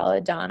need to follow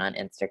Dawn on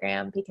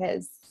Instagram,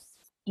 because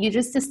you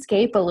just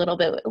escape a little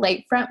bit.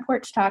 Like Front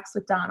Porch Talks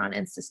with Dawn on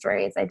Insta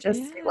Stories. I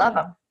love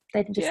them.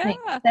 They just make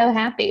me so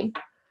happy.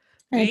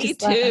 Me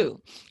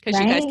too. Because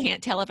you guys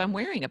can't tell if I'm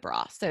wearing a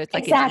bra. So it's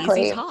like an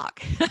easy talk.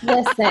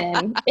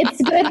 Listen,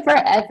 it's good for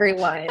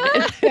everyone.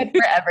 It's good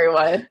for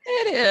everyone.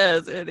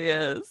 It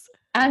is.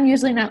 I'm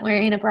usually not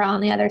wearing a bra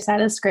on the other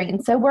side of the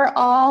screen. So we're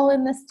all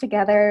in this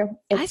together.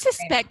 I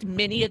suspect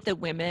many of the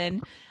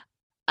women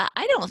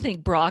I don't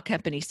think bra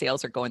company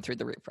sales are going through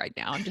the roof right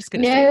now. I'm just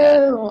going to say that.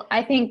 No,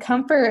 I think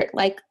Comfort,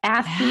 like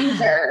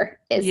Athleisure,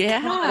 is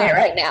killing it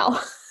right now.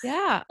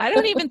 Yeah. I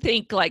don't even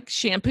think like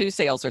shampoo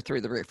sales are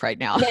through the roof right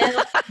now.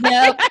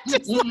 Nope.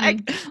 Just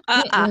like,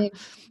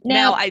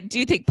 Now, I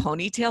do think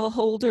ponytail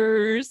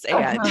holders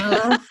and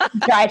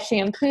dry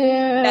shampoo.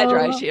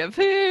 Dry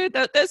shampoo.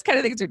 Those kind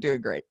of things are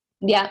doing great.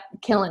 Yeah,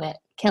 killing it.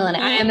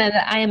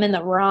 I am in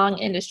the wrong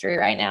industry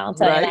right now, I'll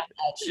tell you that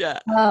much. Yeah.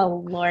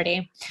 Oh,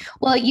 Lordy.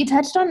 Well, you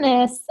touched on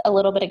this a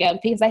little bit ago,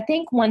 because I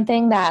think one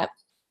thing that,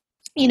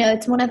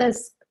 it's one of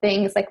those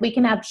things, like, we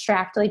can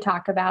abstractly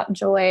talk about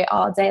joy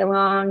all day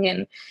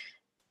long,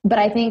 but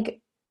I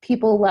think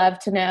people love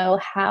to know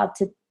how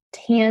to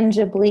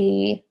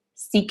tangibly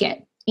seek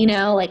it.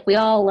 Like, we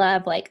all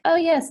love, like, oh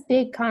yes,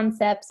 big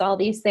concepts, all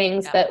these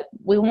things, but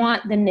we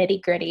want the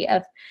nitty gritty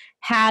of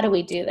how do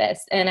we do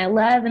this? And I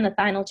love in the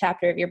final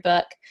chapter of your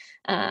book,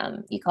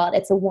 you call it,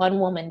 it's a one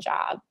woman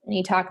job. And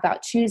you talk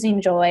about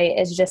choosing joy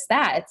is just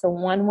that. It's a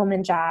one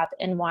woman job,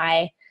 and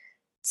why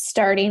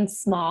starting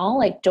small,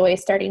 like Joy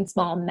starting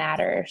small,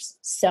 matters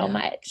so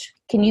much.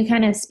 Can you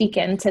kind of speak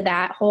into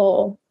that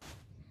whole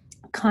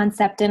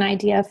concept and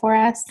idea for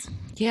us?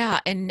 Yeah.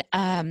 And,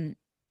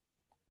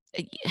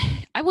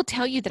 I will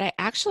tell you that I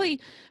actually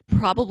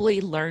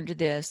probably learned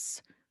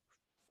this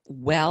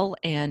well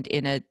and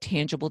in a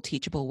tangible,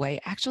 teachable way,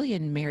 actually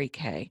in Mary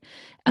Kay,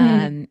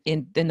 in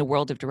the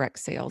world of direct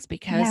sales,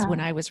 because when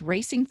I was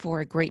racing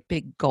for a great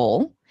big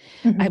goal,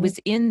 I was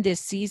in this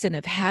season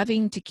of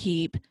having to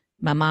keep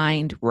my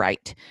mind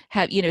right.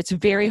 It's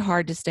very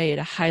hard to stay at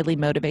a highly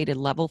motivated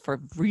level for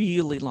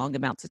really long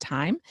amounts of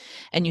time,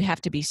 and you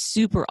have to be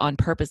super on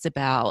purpose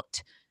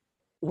about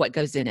what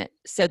goes in it.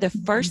 So the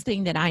first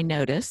thing that I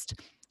noticed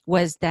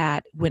was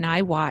that when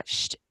I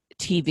watched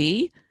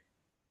TV,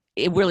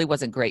 it really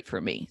wasn't great for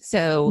me.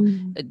 So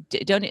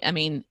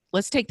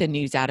let's take the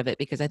news out of it,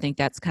 because I think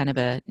that's kind of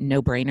a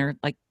no-brainer.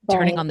 Like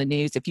turning on the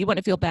news, if you want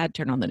to feel bad,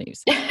 turn on the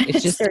news.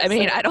 It's just,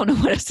 I don't know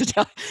what else to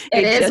tell.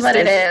 It is what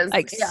it is.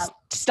 Like,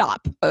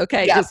 stop.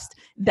 Okay. Yeah. Just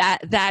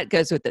that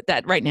goes with it.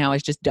 That right now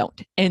is just don't.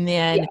 And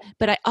then,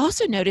 but I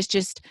also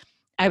noticed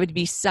I would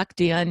be sucked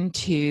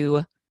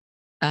into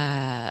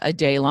a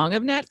day long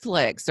of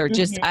Netflix, or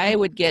just, I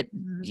would get,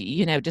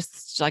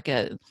 just like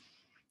a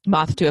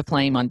moth to a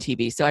flame on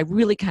TV. So I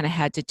really kind of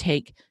had to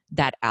take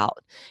that out.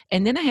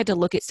 And then I had to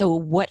look at, so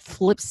what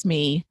flips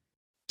me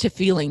to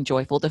feeling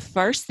joyful? The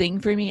first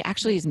thing for me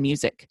actually is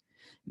music.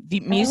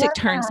 The music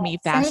turns me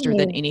faster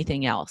than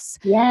anything else.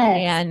 Yes.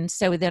 And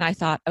so then I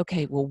thought,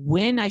 okay, well,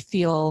 when I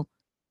feel,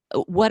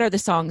 what are the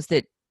songs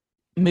that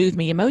move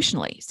me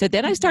emotionally? So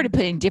then I started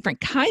putting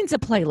different kinds of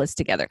playlists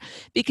together,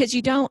 because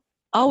you don't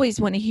always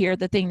want to hear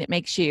the thing that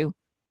makes you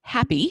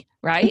happy,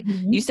 right?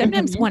 You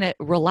sometimes want to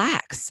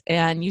relax,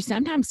 and you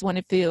sometimes want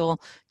to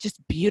feel just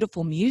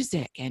beautiful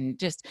music,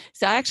 and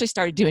so I actually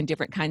started doing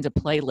different kinds of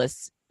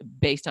playlists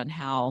based on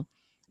how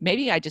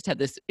maybe I just have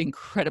this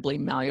incredibly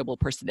malleable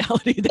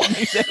personality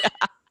that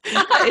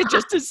it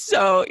just is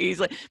so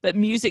easily, but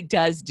music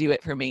does do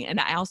it for me. And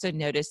I also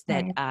noticed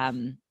that,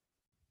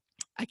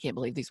 I can't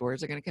believe these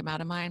words are going to come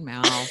out of my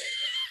mouth,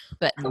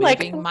 but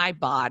moving my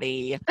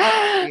body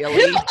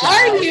really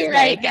does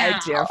make a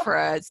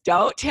difference.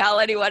 Don't tell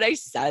anyone I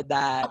said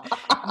that.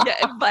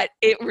 But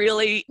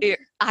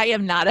I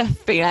am not a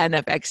fan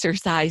of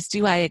exercise.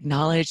 Do I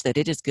acknowledge that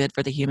it is good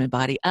for the human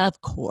body? Of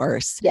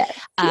course. Yes.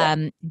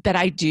 But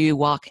I do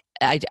walk.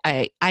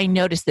 I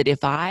notice that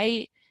if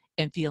I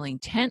am feeling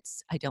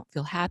tense, I don't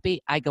feel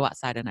happy, I go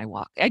outside and I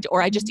walk.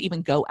 Or I just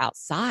even go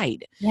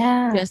outside.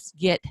 Yeah. Just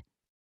get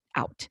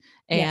out.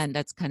 And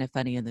that's kind of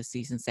funny in the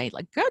season, saying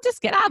like, girl,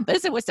 just get out and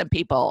visit with some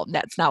people.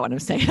 That's not what I'm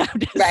saying. I'm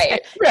just saying,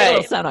 get a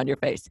little sun on your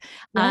face.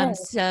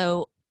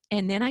 So,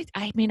 and then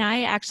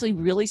I actually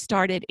really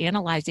started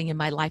analyzing in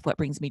my life what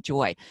brings me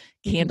joy.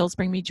 Candles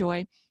bring me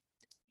joy.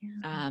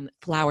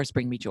 Flowers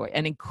bring me joy,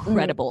 an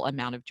incredible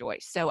amount of joy.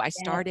 So I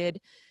started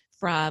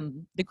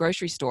from the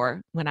grocery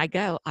store. When I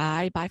go,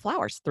 I buy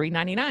flowers,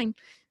 $3.99.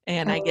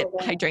 And I get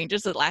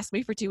hydrangeas that last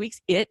me for 2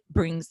 weeks. It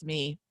brings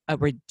me a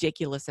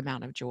ridiculous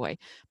amount of joy.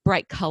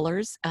 Bright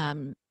colors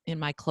in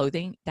my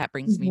clothing, that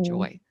brings me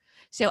joy.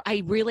 So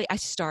I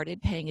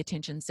started paying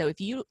attention. So if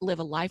you live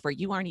a life where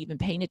you aren't even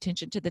paying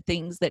attention to the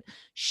things that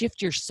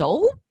shift your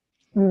soul,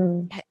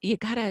 you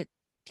gotta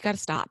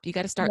stop. You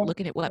gotta start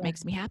looking at what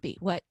makes me happy.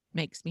 What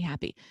makes me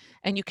happy?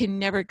 And you can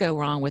never go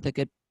wrong with a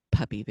good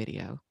puppy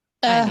video.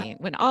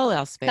 When all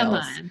else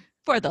fails,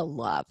 for the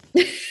love,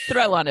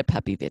 throw on a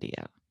puppy video.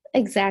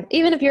 Exactly.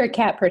 Even if you're a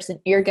cat person,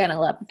 you're going to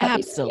love a puppy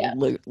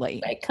Absolutely.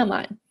 Video. Like, come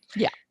on.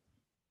 Yeah.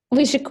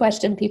 We should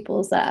question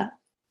people's,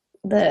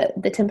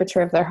 the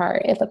temperature of their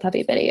heart if a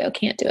puppy video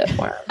can't do it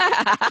for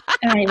them.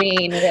 I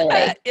mean,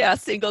 really.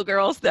 Single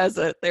girls, there's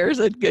a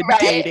good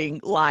dating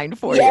line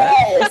for you.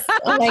 Yes.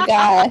 Oh my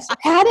gosh.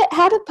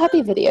 How do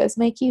puppy videos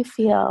make you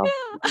feel?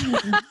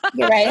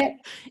 You're right.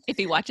 If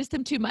he watches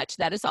them too much,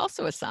 that is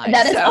also a sign.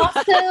 That is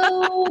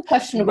also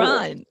questionable.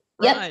 Run.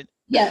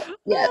 Yeah.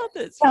 Oh,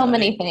 that's so funny.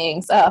 many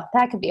things. Oh,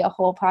 that could be a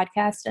whole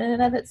podcast in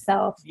and of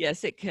itself.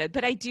 Yes, it could.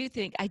 But I do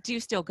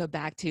still go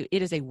back to,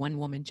 it is a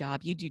one-woman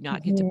job. You do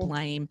not get to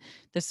blame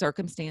the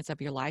circumstance of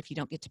your life. You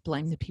don't get to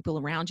blame the people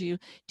around you.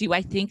 Do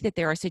I think that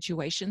there are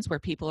situations where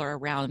people are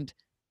around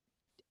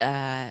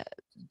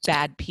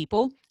bad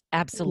people?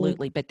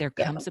 Absolutely. But there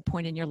comes a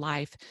point in your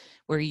life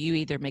where you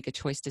either make a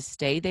choice to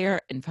stay there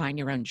and find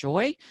your own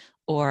joy,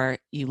 or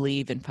you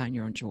leave and find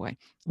your own joy.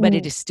 But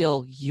it is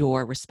still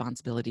your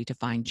responsibility to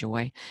find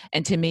joy.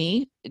 And to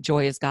me,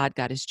 joy is God,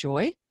 God is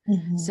joy.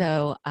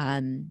 So,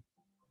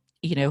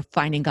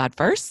 finding God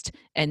first,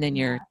 and then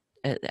you're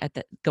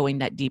going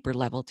that deeper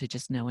level to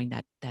just knowing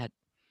that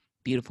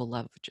beautiful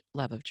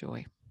love of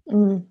joy.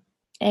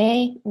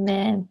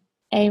 Amen.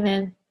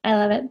 Amen. I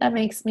love it. That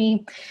makes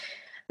me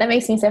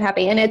so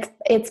happy. And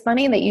it's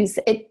funny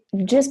that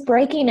just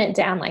breaking it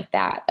down like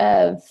that,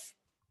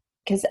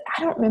 because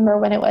I don't remember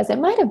when it was. It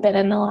might have been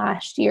in the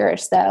last year or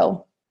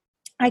so.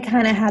 I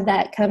kind of had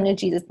that come to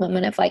Jesus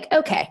moment of like,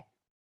 okay,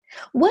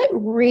 what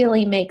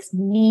really makes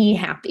me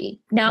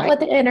happy? Not what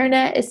the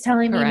internet is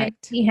telling me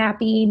makes me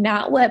happy,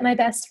 not what my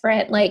best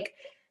friend, like,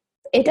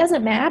 it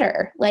doesn't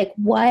matter. Like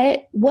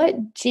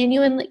what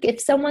genuinely, if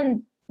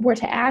someone were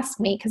to ask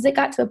me, because it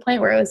got to a point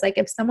where it was like,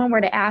 if someone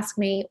were to ask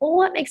me, well,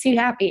 what makes you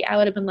happy? I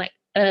would have been like,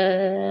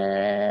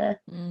 that's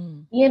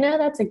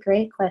a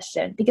great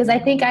question, because I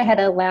think I had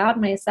allowed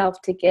myself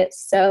to get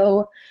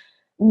so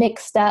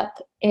mixed up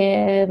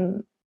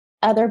in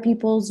other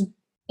people's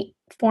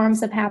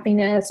forms of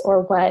happiness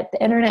or what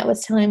the internet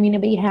was telling me to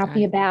be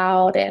happy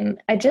about.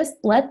 And I just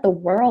let the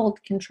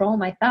world control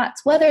my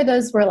thoughts, whether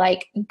those were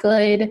like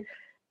good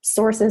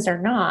sources or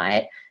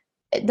not.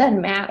 It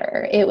doesn't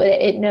matter.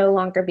 It no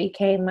longer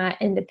became my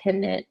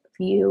independent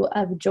view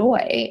of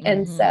joy.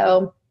 And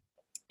so,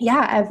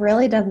 I've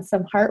really done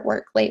some heart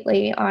work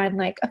lately on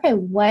like, okay,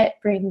 what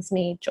brings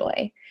me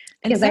joy?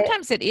 And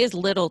sometimes it is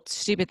little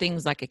stupid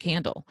things like a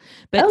candle,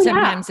 but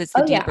sometimes it's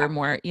the deeper,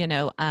 more,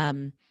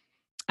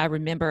 I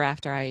remember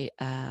after I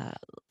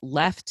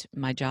left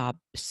my job,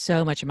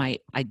 so much of my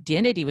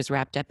identity was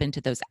wrapped up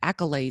into those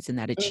accolades and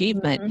that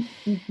achievement.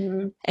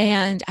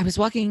 And I was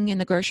walking in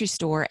the grocery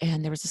store,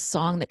 and there was a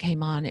song that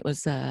came on. It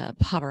was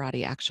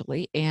Pavarotti,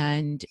 actually.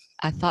 And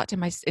I thought to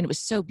myself, and it was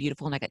so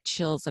beautiful, and I got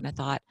chills, and I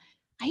thought,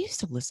 I used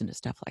to listen to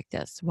stuff like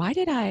this. Why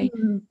did I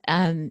quit?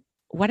 And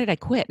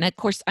of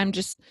course,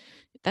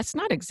 that's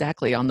not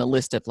exactly on the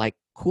list of like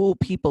cool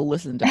people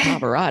listen to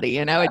Pavarotti,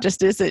 it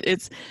just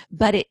is,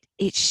 but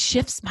it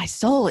shifts my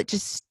soul. It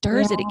just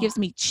stirs it. It gives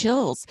me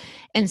chills.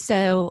 And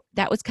so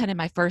that was kind of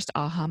my first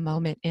aha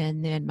moment.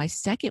 And then my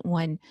second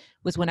one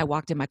was when I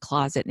walked in my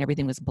closet and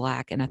everything was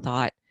black. And I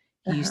thought,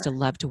 you used to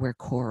love to wear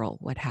coral.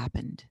 What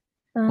happened?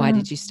 Why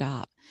did you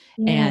stop?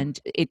 And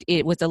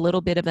it was a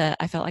little bit of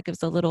I felt like it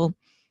was a little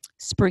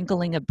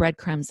sprinkling of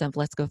breadcrumbs of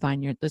let's go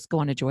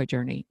on a joy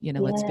journey.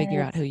 Let's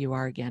figure out who you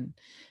are again.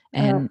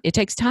 And it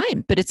takes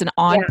time, but it's an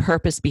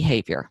on-purpose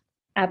behavior.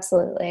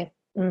 Absolutely.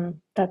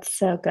 That's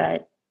so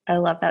good. I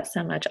love that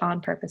so much.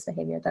 On-purpose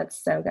behavior.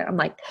 That's so good. I'm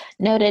like,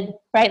 noted,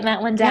 writing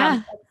that one down.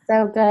 Yeah. That's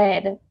so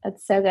good.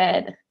 That's so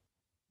good.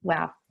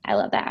 Wow. I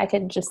love that. I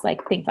could just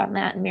like think on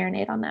that and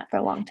marinate on that for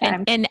a long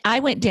time. And I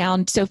went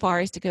down so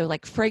far as to go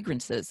like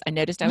fragrances. I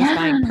noticed I was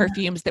buying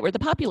perfumes that were the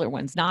popular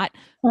ones, not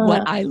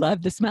what I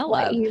love the smell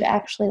of. What you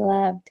actually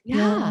loved.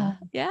 Yeah.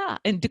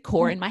 And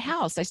decor in my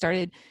house.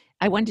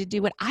 I wanted to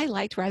do what I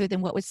liked rather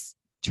than what was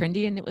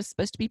trendy and it was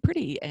supposed to be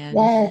pretty. And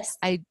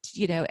I,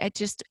 at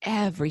just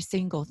every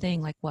single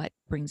thing, like what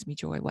brings me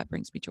joy?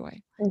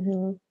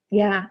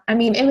 Yeah. I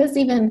mean, it was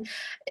even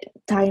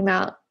talking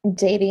about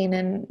dating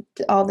and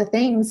all the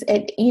things,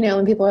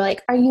 when people are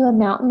like, are you a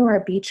mountain or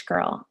a beach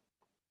girl?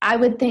 I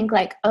would think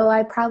like, oh,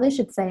 I probably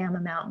should say I'm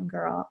a mountain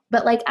girl,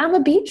 but like, I'm a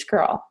beach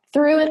girl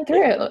through and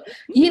through.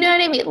 You know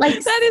what I mean?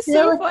 Like that is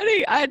so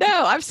funny. I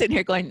know. I'm sitting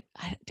here going,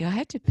 do I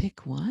have to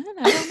pick one?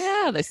 I don't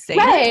know. The sand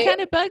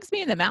kind of bugs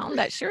me, and the mountain,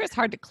 that sure is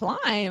hard to climb.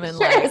 And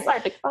it's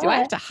hard to climb. Do I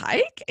have to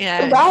hike?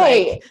 And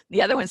like,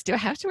 the other ones, do I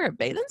have to wear a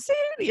bathing suit?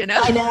 I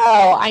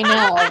know,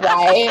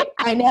 right?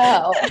 I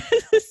know.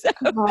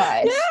 But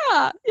like,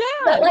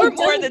 we're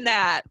more than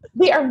that.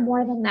 We are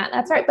more than that.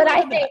 That's right. But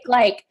I think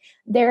like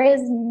there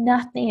is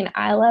nothing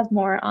I love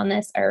more on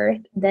this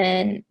earth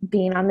than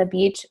being on the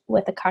beach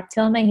with a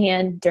cocktail in my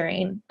hand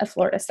during a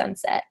Florida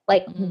sunset.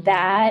 Like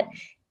that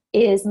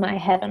is my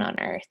heaven on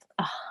earth,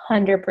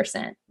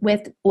 100%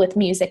 with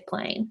music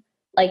playing.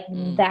 Like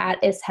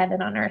that is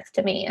heaven on earth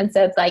to me. And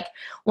so it's like,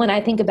 when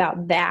I think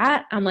about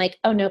that, I'm like,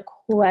 oh, no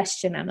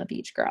question, I'm a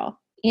beach girl.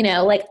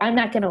 Like I'm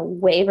not going to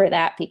waver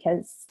that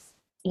because,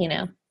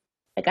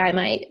 like I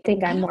might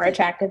think I'm more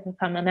attractive if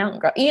I'm a mountain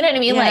girl. You know what I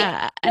mean?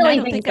 Yeah, like, and I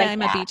don't think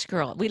I'm a beach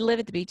girl. We live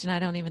at the beach and I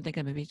don't even think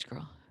I'm a beach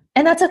girl.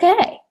 And that's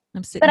okay.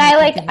 I'm sitting but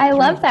I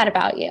love that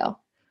about you.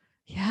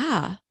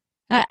 Yeah.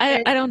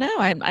 I don't know.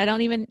 I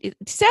don't even.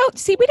 So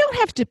see, we don't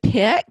have to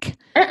pick.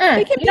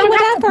 We can be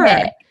whatever.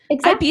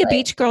 Exactly. I'd be a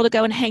beach girl to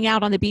go and hang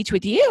out on the beach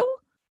with you.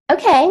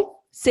 Okay.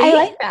 See, I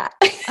like that.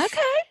 Okay.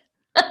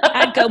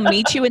 I'd go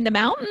meet you in the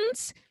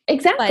mountains.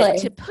 Exactly. But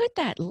to put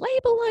that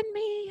label on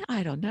me,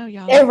 I don't know,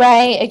 y'all.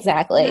 Right.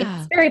 Exactly. Yeah.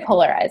 It's very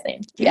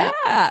polarizing. Yeah.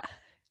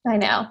 I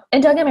know.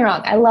 And don't get me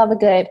wrong. I love a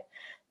good,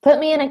 put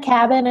me in a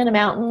cabin in a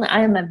mountain.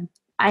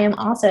 I am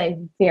also a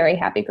very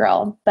happy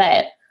girl,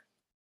 but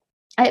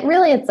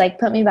it's like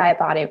put me by a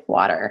body of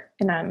water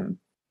and I'm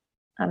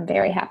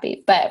very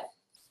happy, but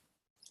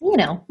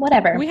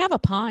whatever. We have a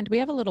pond. We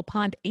have a little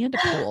pond and a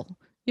pool.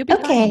 You'll be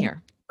fine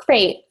here.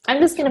 Great. I'm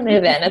just going to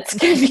move in. It's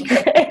going to be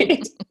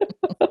great.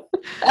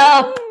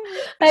 Oh,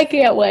 I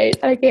can't wait.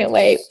 Okay,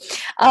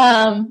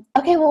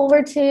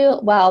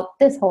 well,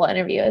 this whole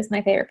interview is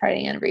my favorite part of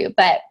the interview,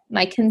 but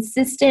my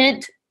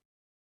consistent,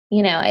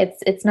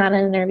 it's not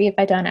an interview if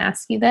I don't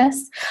ask you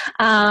this.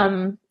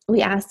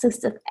 We ask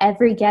this of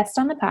every guest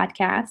on the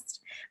podcast.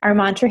 Our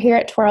mantra here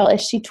at Twirl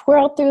is she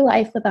twirled through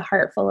life with a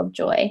heart full of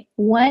joy.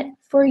 What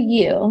for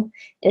you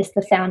is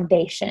the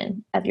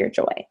foundation of your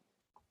joy?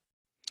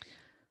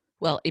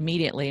 Well,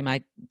 immediately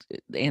my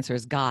answer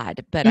is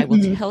God, but I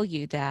will tell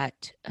you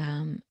that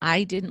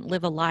I didn't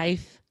live a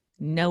life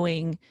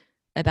knowing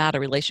about a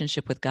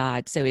relationship with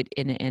God. So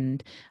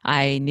and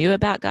I knew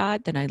about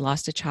God, then I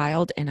lost a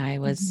child, and I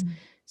was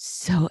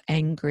so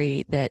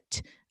angry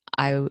that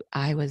I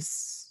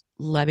was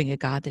loving a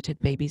God that took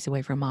babies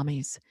away from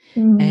mommies.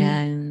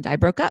 And I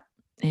broke up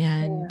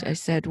and I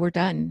said, we're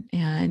done.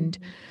 And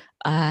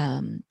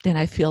then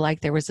I feel like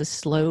there was a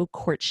slow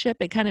courtship.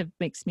 It kind of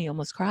makes me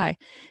almost cry.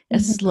 A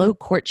slow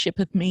courtship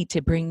of me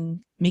to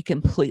bring me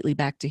completely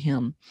back to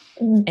him.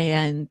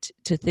 And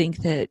to think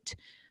that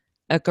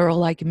a girl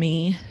like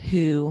me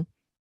who,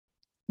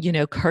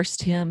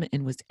 cursed him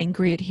and was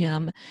angry at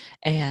him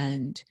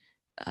and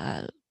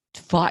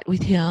fought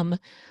with him,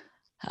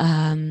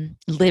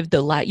 lived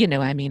the life,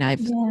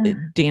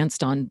 I've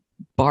danced on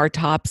bar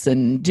tops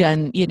and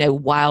done,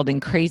 wild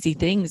and crazy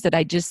things that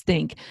I just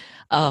think,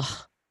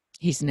 oh,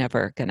 he's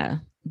never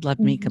gonna love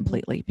me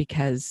completely,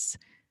 because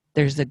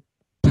there's a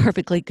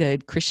perfectly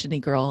good Christian-y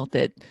girl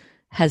that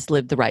has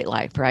lived the right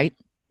life, right?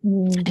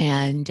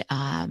 And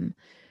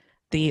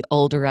the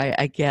older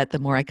I get, the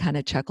more I kind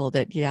of chuckle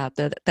that,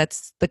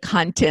 that's the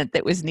content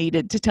that was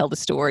needed to tell the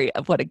story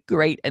of what a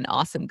great and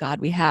awesome God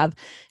we have.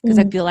 Because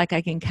I feel like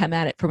I can come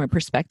at it from a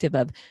perspective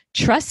of,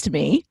 trust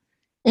me,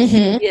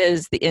 he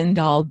is the end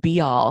all be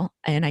all.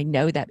 And I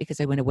know that because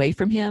I went away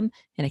from him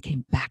and I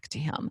came back to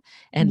him.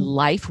 And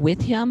life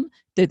with him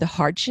through the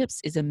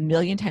hardships is a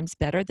million times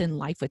better than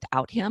life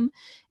without him.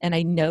 And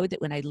I know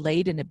that when I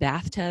laid in a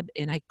bathtub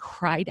and I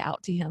cried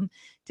out to him,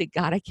 to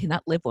God, I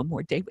cannot live one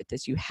more day with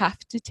this. You have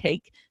to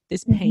take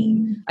this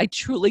pain. I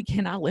truly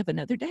cannot live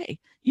another day.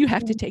 You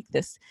have to take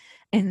this.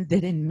 And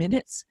then in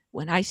minutes,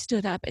 when I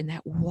stood up and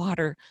that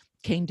water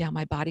came down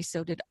my body,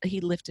 so did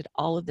he. Lifted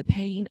all of the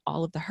pain,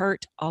 all of the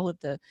hurt, all of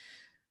the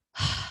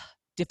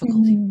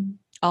difficulty,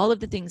 all of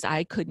the things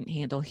I couldn't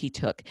handle. He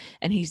took,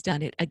 and he's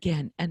done it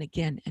again and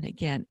again and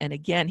again and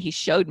again. He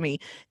showed me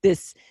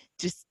this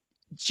just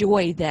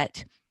joy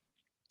that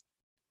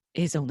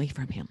is only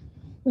from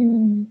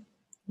him.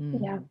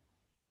 Yeah.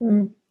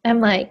 I'm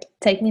like,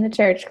 take me to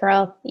church,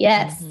 girl.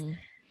 Yes.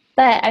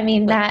 But I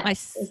mean, I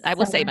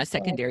will say my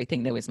secondary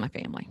thing though is my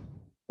family.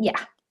 Yeah.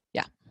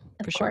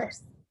 Of course.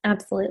 Sure.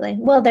 Absolutely.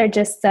 Well, they're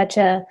just such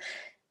a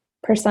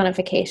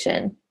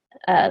personification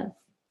of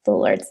the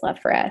Lord's love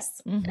for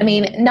us. I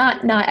mean,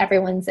 not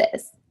everyone's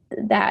is.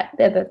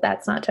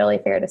 That's not totally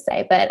fair to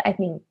say, but I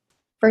think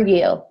for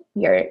you,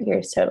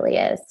 yours totally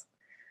is.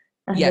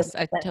 100%. Yes,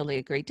 I totally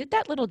agree. Did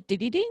that little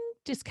ding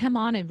just come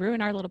on and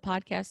ruin our little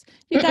podcast?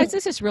 You guys,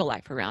 this is real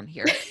life around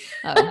here.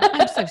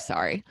 I'm so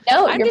sorry.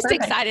 No, I'm just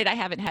perfect. excited. I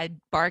haven't had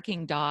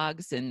barking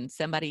dogs and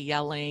somebody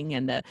yelling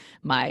and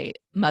my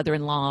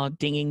mother-in-law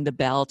dinging the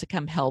bell to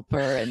come help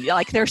her. And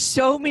there's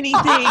so many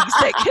things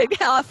that could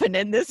happen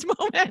in this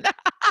moment.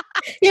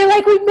 You're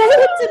like, we made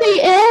it to the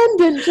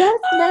end and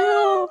just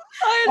now.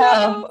 I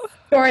know.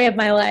 Story of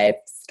my life.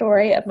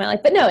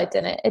 But no, it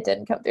didn't. It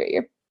didn't come through.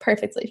 You're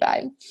perfectly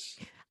fine.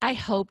 I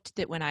hoped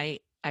that when I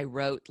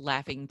wrote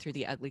Laughing Through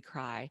the Ugly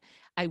Cry,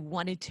 I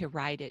wanted to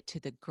write it to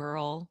the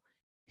girl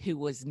who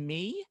was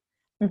me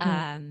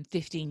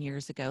 15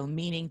 years ago,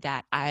 meaning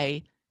that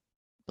I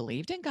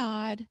believed in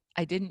God.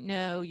 I didn't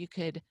know you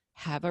could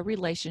have a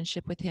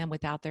relationship with him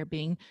without there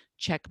being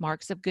check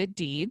marks of good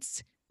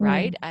deeds,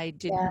 right? I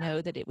didn't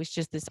know that it was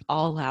just this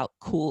all-out,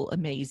 cool,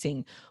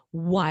 amazing,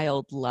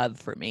 wild love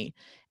for me.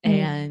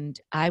 And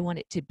I want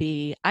it to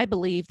be, I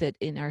believe that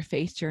in our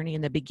faith journey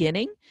in the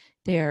beginning,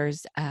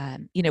 there's,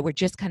 we're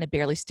just kind of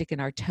barely sticking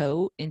our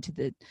toe into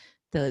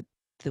the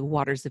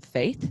waters of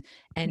faith.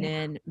 And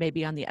then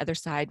maybe on the other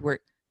side, we're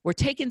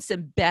taking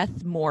some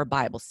Beth Moore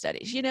Bible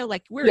studies,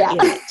 like we're in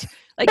it,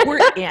 like we're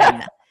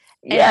in.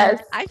 Yes.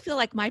 And I feel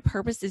like my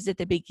purpose is at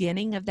the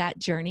beginning of that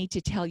journey to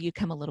tell you,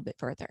 come a little bit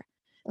further.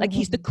 Like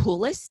he's the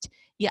coolest.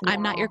 Yeah,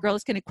 I'm not your girl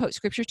that's going to quote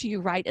scripture to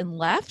you right and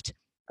left.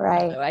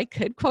 Right. So I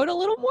could quote a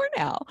little more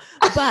now,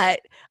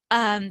 but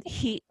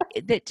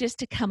that just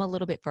to come a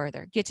little bit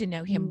further, get to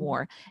know him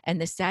more,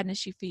 and the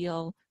sadness you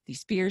feel,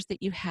 these fears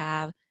that you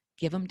have,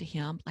 give them to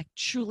him, like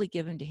truly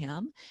give them to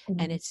him,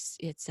 and it's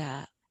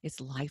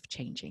life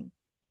changing.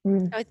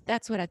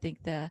 That's what I think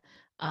I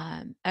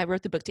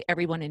wrote the book to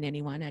everyone and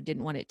anyone. I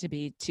didn't want it to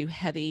be too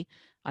heavy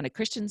on a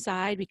Christian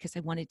side because I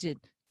wanted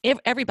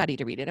everybody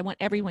to read it. I want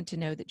everyone to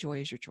know that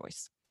joy is your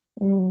choice.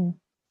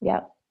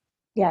 Yep.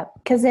 Yep.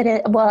 Because it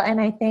is, well, and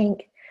I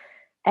think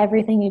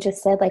everything you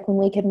just said, like when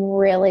we can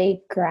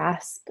really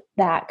grasp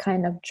that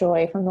kind of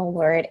joy from the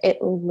Lord,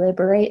 it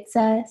liberates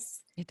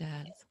us. It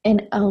does.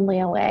 In only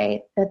a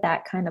way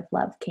that kind of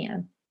love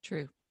can.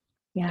 True.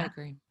 Yeah. I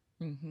agree.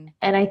 Mm-hmm.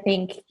 And I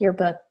think your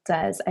book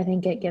does. I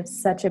think it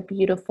gives such a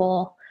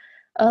beautiful,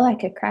 I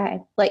could cry,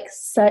 like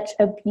such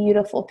a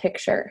beautiful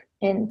picture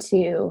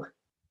into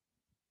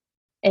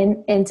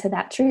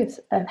that truth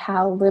of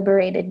how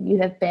liberated you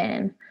have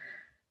been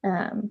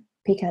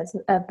because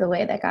of the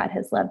way that God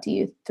has loved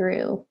you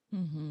through,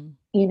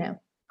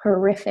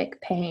 horrific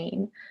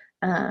pain,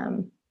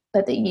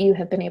 but that you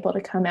have been able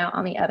to come out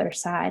on the other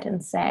side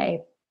and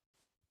say,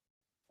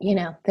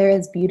 there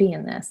is beauty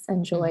in this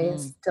and joy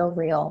is still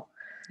real.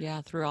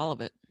 Yeah, through all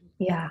of it.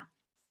 Yeah.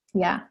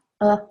 Yeah.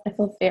 I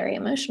feel very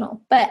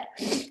emotional, but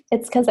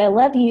it's because I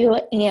love you.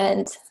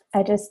 And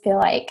I just feel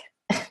like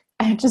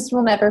I just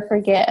will never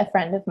forget a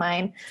friend of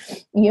mine.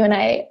 You and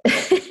I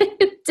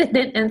did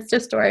an Insta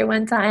story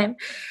one time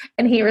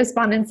and he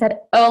responded and said,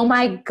 "Oh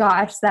my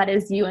gosh, that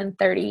is you in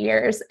 30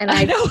 years." And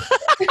I know.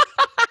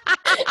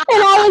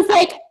 And I was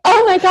like,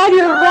 "Oh my God,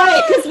 you're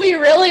right." Because we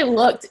really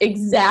looked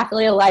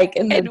exactly alike.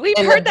 And we've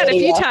heard that a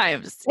few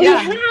times. We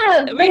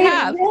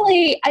have.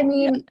 Really, I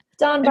mean,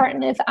 Dawn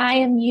Barton, if I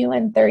am you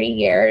in 30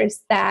 years,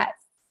 I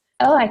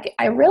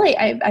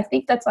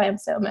think that's why I'm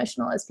so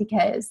emotional is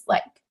because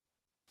like,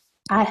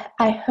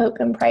 I hope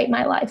and pray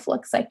my life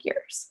looks like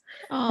yours.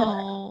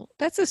 Oh,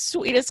 that's the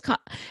sweetest.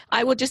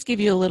 I will just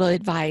give you a little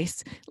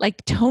advice.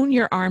 Like tone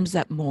your arms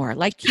up more.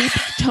 Like keep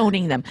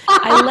toning them.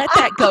 I let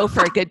that go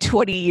for a good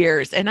 20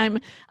 years. And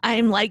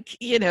I'm like,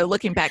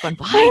 looking back on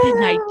why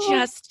didn't I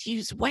just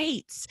use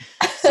weights?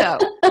 So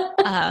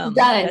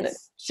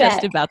that's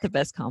just about the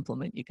best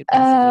compliment you could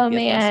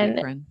possibly give my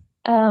sweet friend.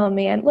 Oh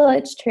man. Well,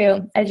 it's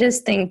true. I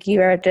just think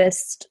you are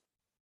just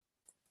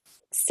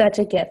such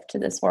a gift to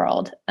this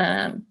world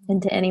and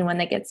to anyone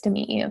that gets to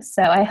meet you.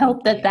 So I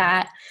hope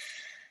that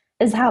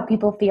is how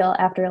people feel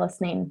after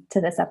listening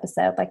to this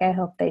episode. Like, I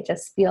hope they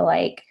just feel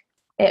like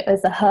it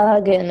was a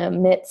hug in the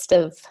midst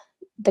of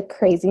the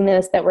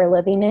craziness that we're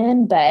living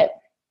in, but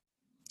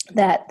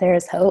that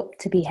there's hope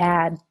to be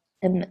had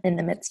in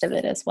the midst of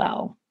it as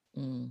well.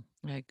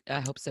 I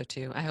hope so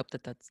too. I hope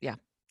that's,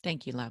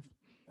 Thank you, love.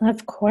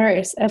 Of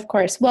course.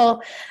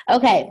 Well,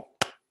 okay.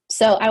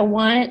 So I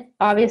want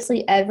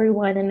obviously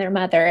everyone and their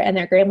mother and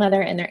their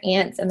grandmother and their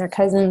aunts and their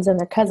cousins and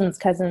their cousins'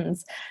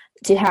 cousins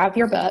to have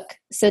your book.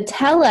 So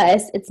tell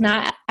us, it's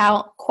not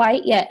out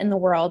quite yet in the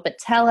world, but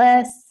tell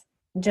us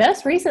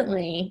just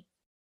recently,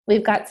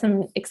 we've got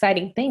some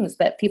exciting things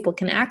that people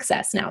can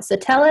access now. So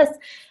tell us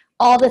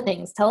all the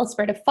things. Tell us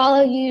where to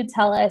follow you.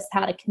 Tell us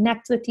how to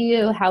connect with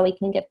you, how we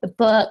can get the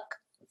book.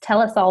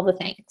 Tell us all the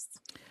things.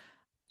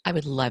 I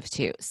would love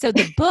to. So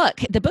the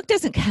book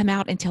doesn't come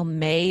out until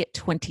May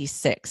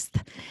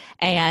 26th,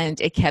 and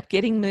it kept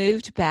getting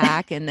moved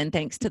back. And then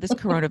thanks to this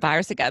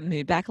coronavirus, it got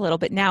moved back a little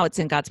bit. Now it's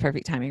in God's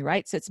perfect timing,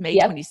 right? So it's May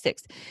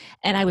 26th.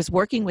 And I was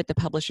working with the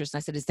publishers and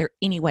I said, is there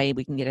any way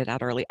we can get it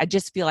out early? I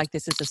just feel like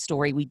this is a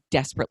story we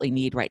desperately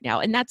need right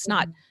now. And that's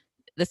not,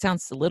 that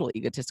sounds a little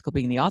egotistical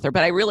being the author,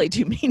 but I really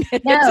do mean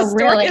it. No, it's a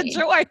story really. of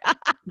joy.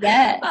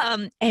 Yes.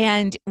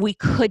 And we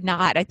could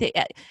not,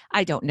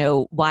 I don't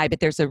know why, but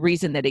there's a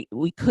reason that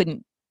we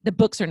couldn't, the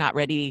books are not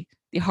ready,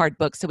 the hard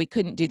books. So we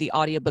couldn't do the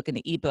audiobook and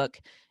the ebook.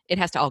 It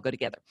has to all go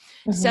together.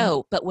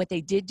 So, but what they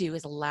did do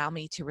is allow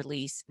me to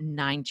release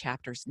 9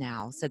 chapters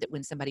now so that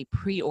when somebody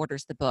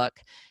pre-orders the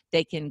book,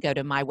 they can go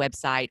to my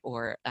website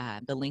or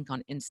the link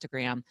on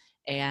Instagram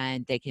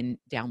and they can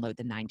download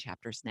the 9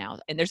 chapters now.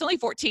 And there's only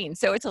 14.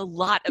 So it's a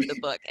lot of the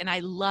book. And I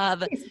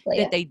love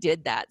that they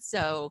did that.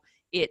 So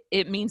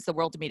it means the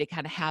world to me to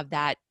kind of have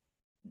that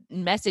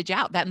message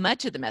out, that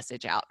much of the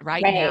message out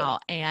right now.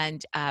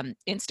 And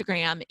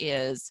Instagram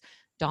is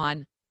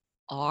Dawn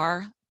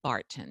R.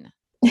 Barton.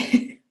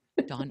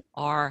 Dawn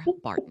R.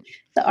 Barton.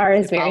 The R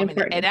is very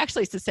important. And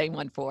actually it's the same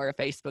one for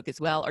Facebook as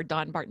well, or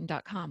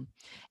dawnbarton.com.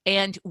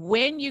 And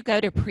when you go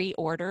to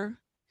pre-order,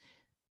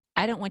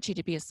 I don't want you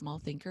to be a small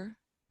thinker.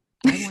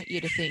 I want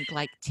you to think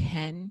like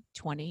 10,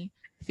 20,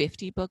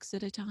 50 books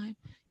at a time.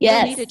 You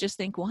don't need to just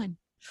think one.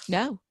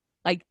 No,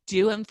 like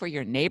do them for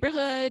your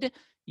neighborhood,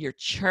 your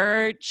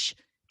church.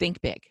 Think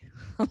big.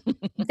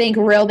 Think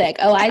real big.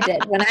 Oh, I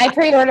did. When I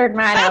pre-ordered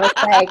mine, I was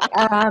like,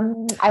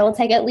 I will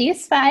take at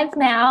least 5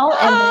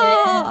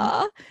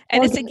 now.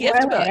 And it's a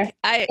gift book.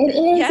 It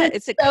is.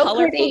 It's a so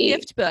colorful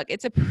gift book.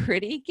 It's a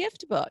pretty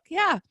gift book.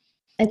 Yeah.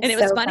 And it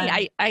was so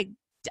funny.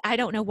 I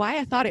don't know why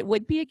I thought it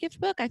would be a gift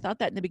book. I thought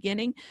that in the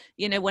beginning.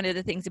 One of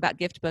the things about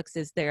gift books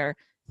is they're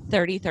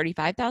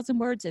 35,000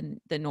 words and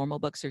the normal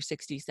books are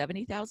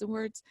 70,000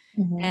 words.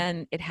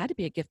 And it had to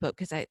be a gift book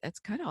because that's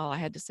kind of all I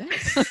had to say.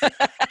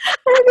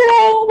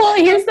 Well,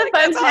 here's the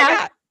fun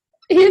fact.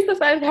 here's the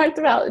fun part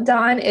about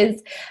Dawn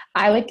is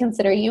I would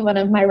consider you one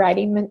of my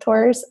writing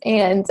mentors.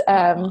 And,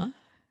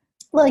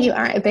 well, you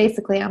aren't.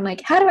 Basically, I'm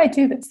like, how do I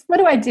do this? What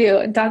do I do?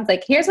 And Dawn's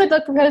like, here's my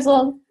book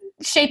proposal.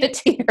 Shape it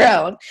to your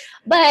own.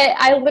 But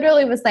I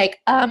literally was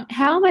like, how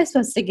am I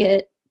supposed to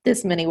get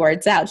this many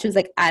words out? She was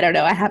like, I don't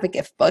know. I have a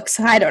gift book,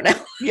 so I don't know.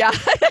 Yeah,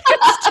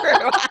 it's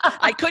true.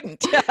 I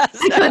couldn't. So I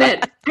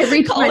couldn't. I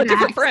reached call a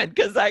different friend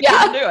because I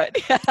couldn't do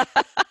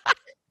it.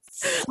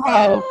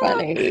 So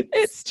funny.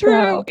 It's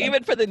true.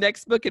 Even for the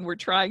next book, and we're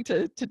trying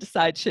to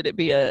decide, should it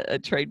be a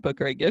trade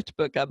book or a gift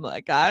book? I'm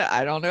like,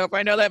 I don't know if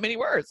I know that many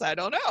words. I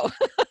don't know.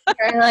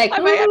 You're like, I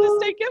might have to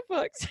say gift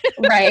books.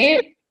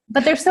 Right.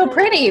 But they're so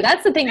pretty.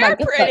 That's the thing They're about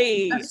gift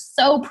pretty. books.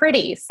 They're so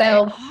pretty.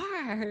 So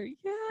they are.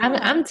 Yeah.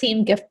 I'm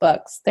team gift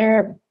books.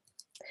 They're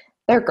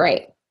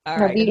great. All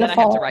they're right. beautiful. And then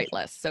I have to write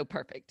less. So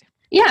perfect.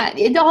 Yeah,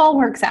 it all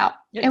works out.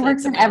 It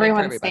works in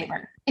everyone's everybody.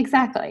 favor.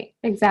 Exactly.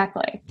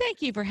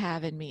 Thank you for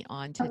having me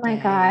on today. Oh my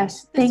gosh.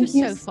 Thank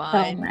you so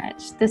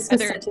much. This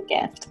was such a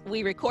gift.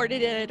 We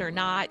recorded it or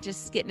not,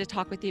 just getting to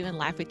talk with you and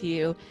laugh with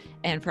you,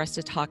 and for us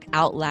to talk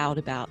out loud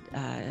about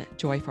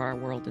joy for our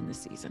world in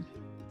this season.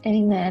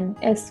 Amen.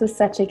 This was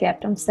such a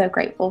gift. I'm so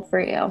grateful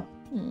for you.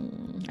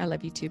 I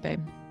love you too,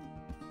 babe.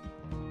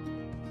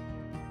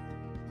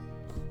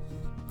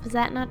 Was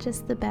that not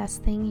just the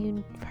best thing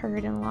you've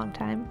heard in a long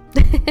time?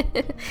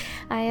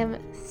 I am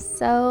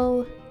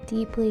so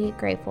deeply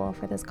grateful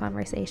for this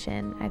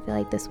conversation. I feel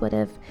like this would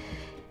have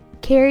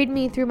carried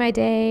me through my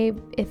day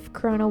if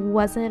Corona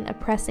wasn't a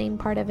pressing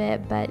part of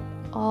it, but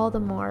all the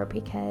more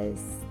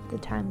because the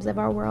times of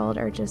our world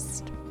are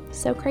just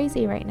so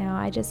crazy right now.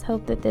 I just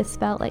hope that this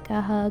felt like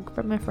a hug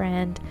from a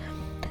friend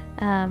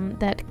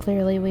that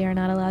clearly we are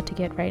not allowed to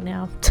get right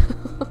now.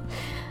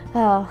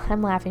 Oh,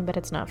 I'm laughing, but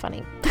it's not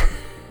funny.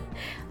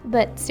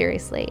 But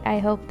seriously, I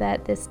hope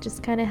that this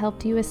just kind of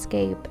helped you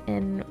escape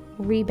and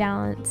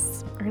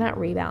rebalance, or not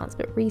rebalance,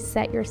 but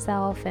reset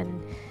yourself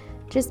and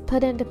just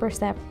put into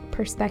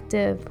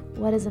perspective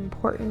what is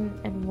important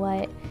and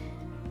what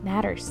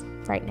matters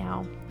right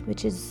now,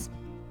 which is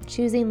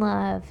choosing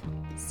love,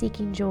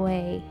 seeking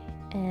joy,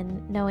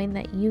 and knowing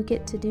that you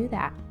get to do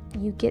that.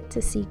 You get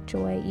to seek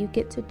joy. You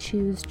get to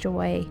choose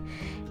joy.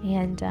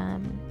 And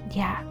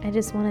I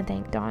just want to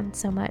thank Dawn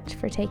so much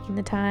for taking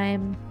the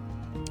time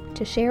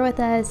to share with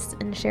us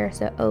and share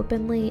so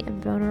openly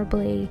and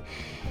vulnerably.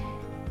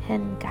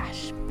 And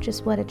gosh,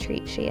 just what a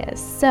treat she is.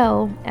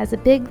 So as a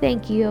big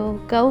thank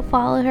you, go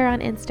follow her on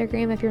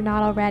Instagram if you're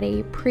not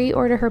already.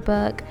 Pre-order her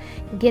book,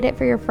 get it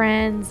for your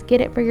friends,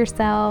 get it for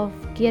yourself,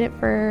 get it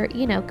for,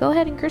 go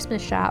ahead and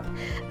Christmas shop.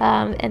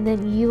 And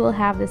then you will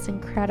have this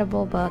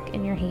incredible book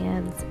in your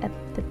hands at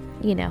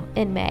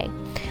in May.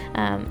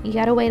 You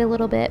got to wait a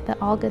little bit, but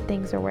all good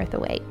things are worth the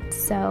wait.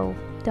 So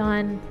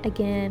Dawn,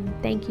 again,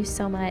 thank you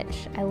so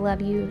much. I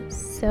love you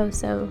so,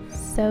 so,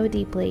 so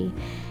deeply.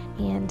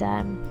 And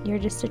you're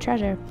just a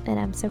treasure, and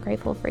I'm so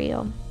grateful for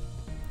you.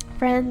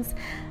 Friends,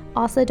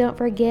 also don't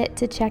forget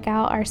to check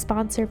out our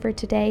sponsor for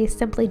today,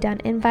 Simply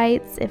Done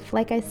Invites.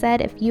 Like I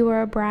said, if you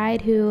were a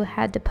bride who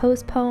had to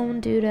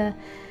postpone due to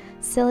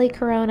silly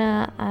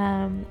Corona,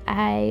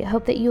 I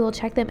hope that you will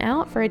check them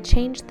out for a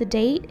change the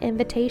date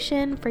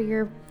invitation for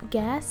your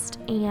guest.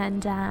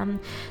 And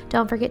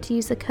don't forget to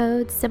use the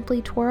code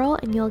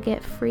SimplyTwirl and you'll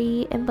get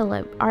free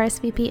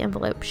RSVP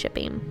envelope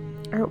shipping.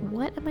 Or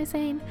what am I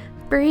saying?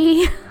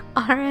 Free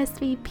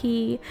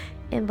RSVP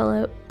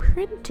envelope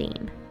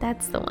printing.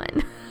 That's the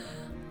one.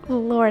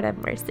 Lord have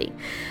mercy.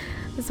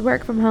 This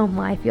work from home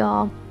life,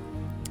 y'all.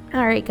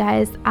 All right,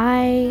 guys,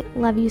 I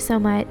love you so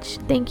much.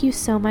 Thank you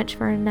so much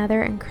for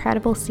another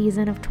incredible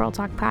season of Twirl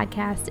Talk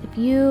Podcast. If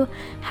you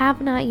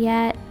have not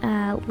yet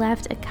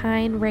left a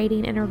kind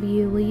rating and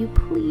review, will you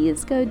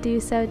please go do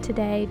so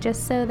today,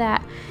 just so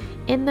that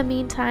in the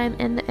meantime,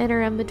 in the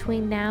interim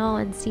between now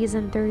and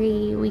season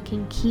 3, we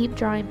can keep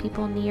drawing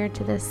people near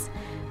to this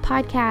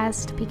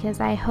podcast, because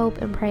I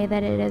hope and pray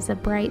that it is a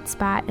bright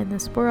spot in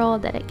this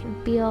world, that it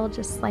can feel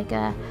just like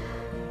a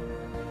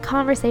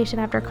conversation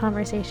after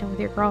conversation with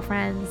your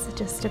girlfriends,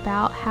 just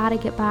about how to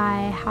get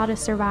by, how to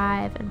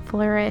survive and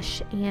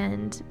flourish,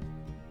 and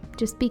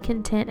just be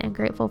content and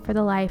grateful for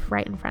the life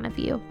right in front of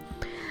you.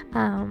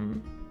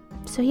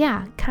 So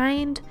yeah,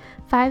 kind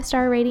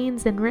 5-star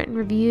ratings and written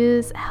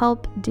reviews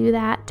help do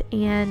that.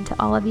 And to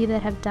all of you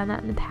that have done that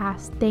in the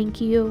past,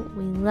 thank you.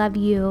 We love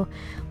you.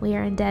 We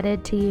are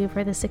indebted to you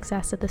for the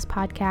success of this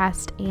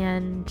podcast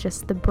and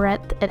just the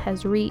breadth it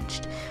has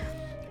reached.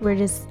 We're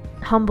just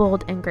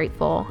humbled and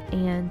grateful,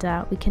 and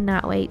we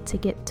cannot wait to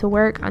get to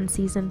work on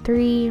season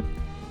 3.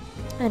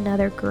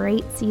 Another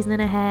great season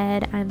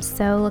ahead. I'm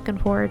so looking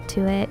forward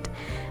to it.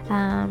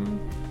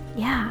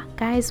 Yeah,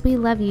 guys, we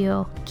love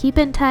you. Keep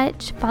in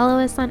touch.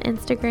 Follow us on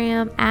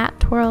Instagram at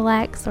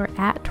TwirlX or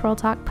at Twirl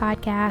Talk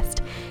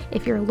Podcast.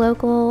 If you're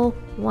local,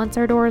 once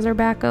our doors are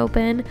back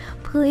open,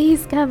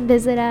 please come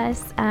visit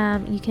us.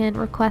 You can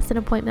request an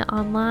appointment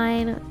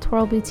online,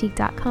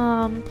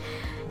 twirlboutique.com.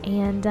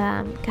 And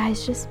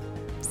guys, just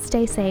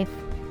stay safe,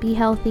 be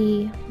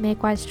healthy,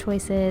 make wise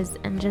choices,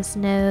 and just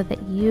know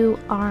that you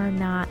are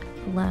not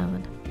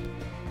alone.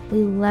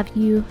 We love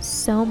you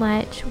so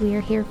much. We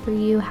are here for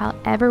you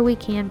however we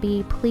can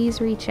be. Please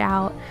reach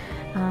out.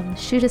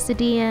 Shoot us a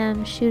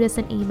DM, shoot us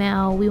an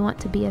email. We want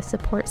to be a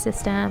support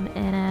system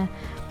and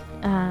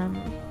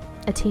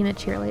a team of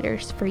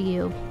cheerleaders for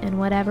you in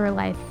whatever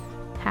life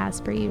has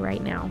for you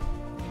right now.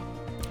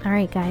 All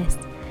right, guys,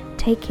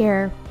 take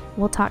care.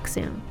 We'll talk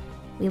soon.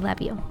 We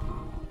love you.